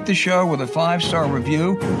 Please rate the show with a 5-star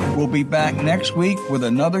review. We'll be back next week with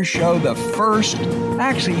another show, the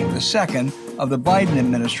second of the Biden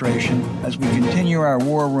administration, as we continue our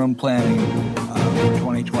war room planning for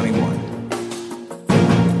 2021.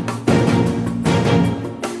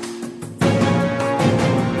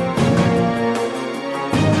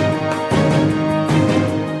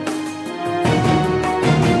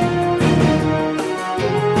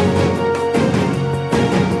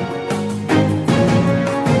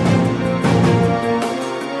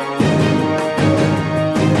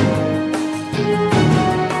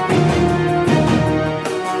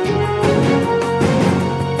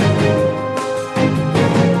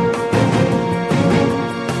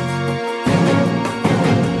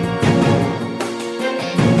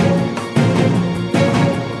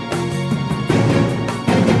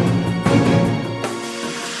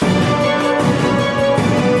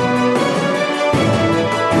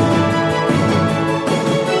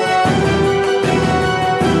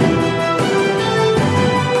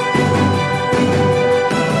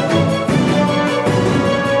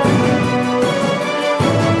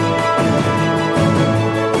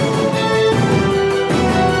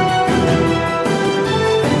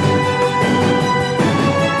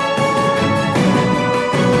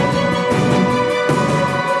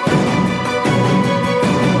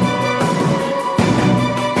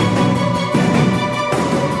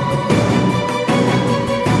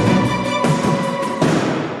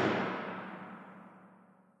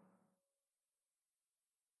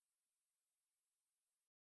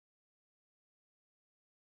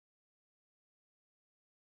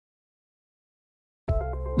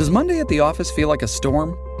 Does Monday at the office feel like a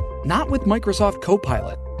storm? Not with Microsoft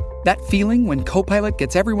Copilot. That feeling when Copilot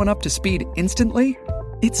gets everyone up to speed instantly?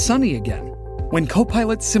 It's sunny again. When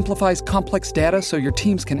Copilot simplifies complex data so your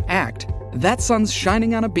teams can act, that sun's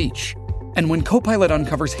shining on a beach. And when Copilot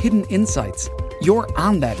uncovers hidden insights, you're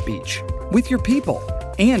on that beach with your people,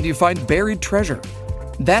 and you find buried treasure.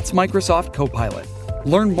 That's Microsoft Copilot.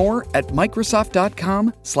 Learn more at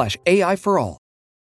Microsoft.com/AI for all.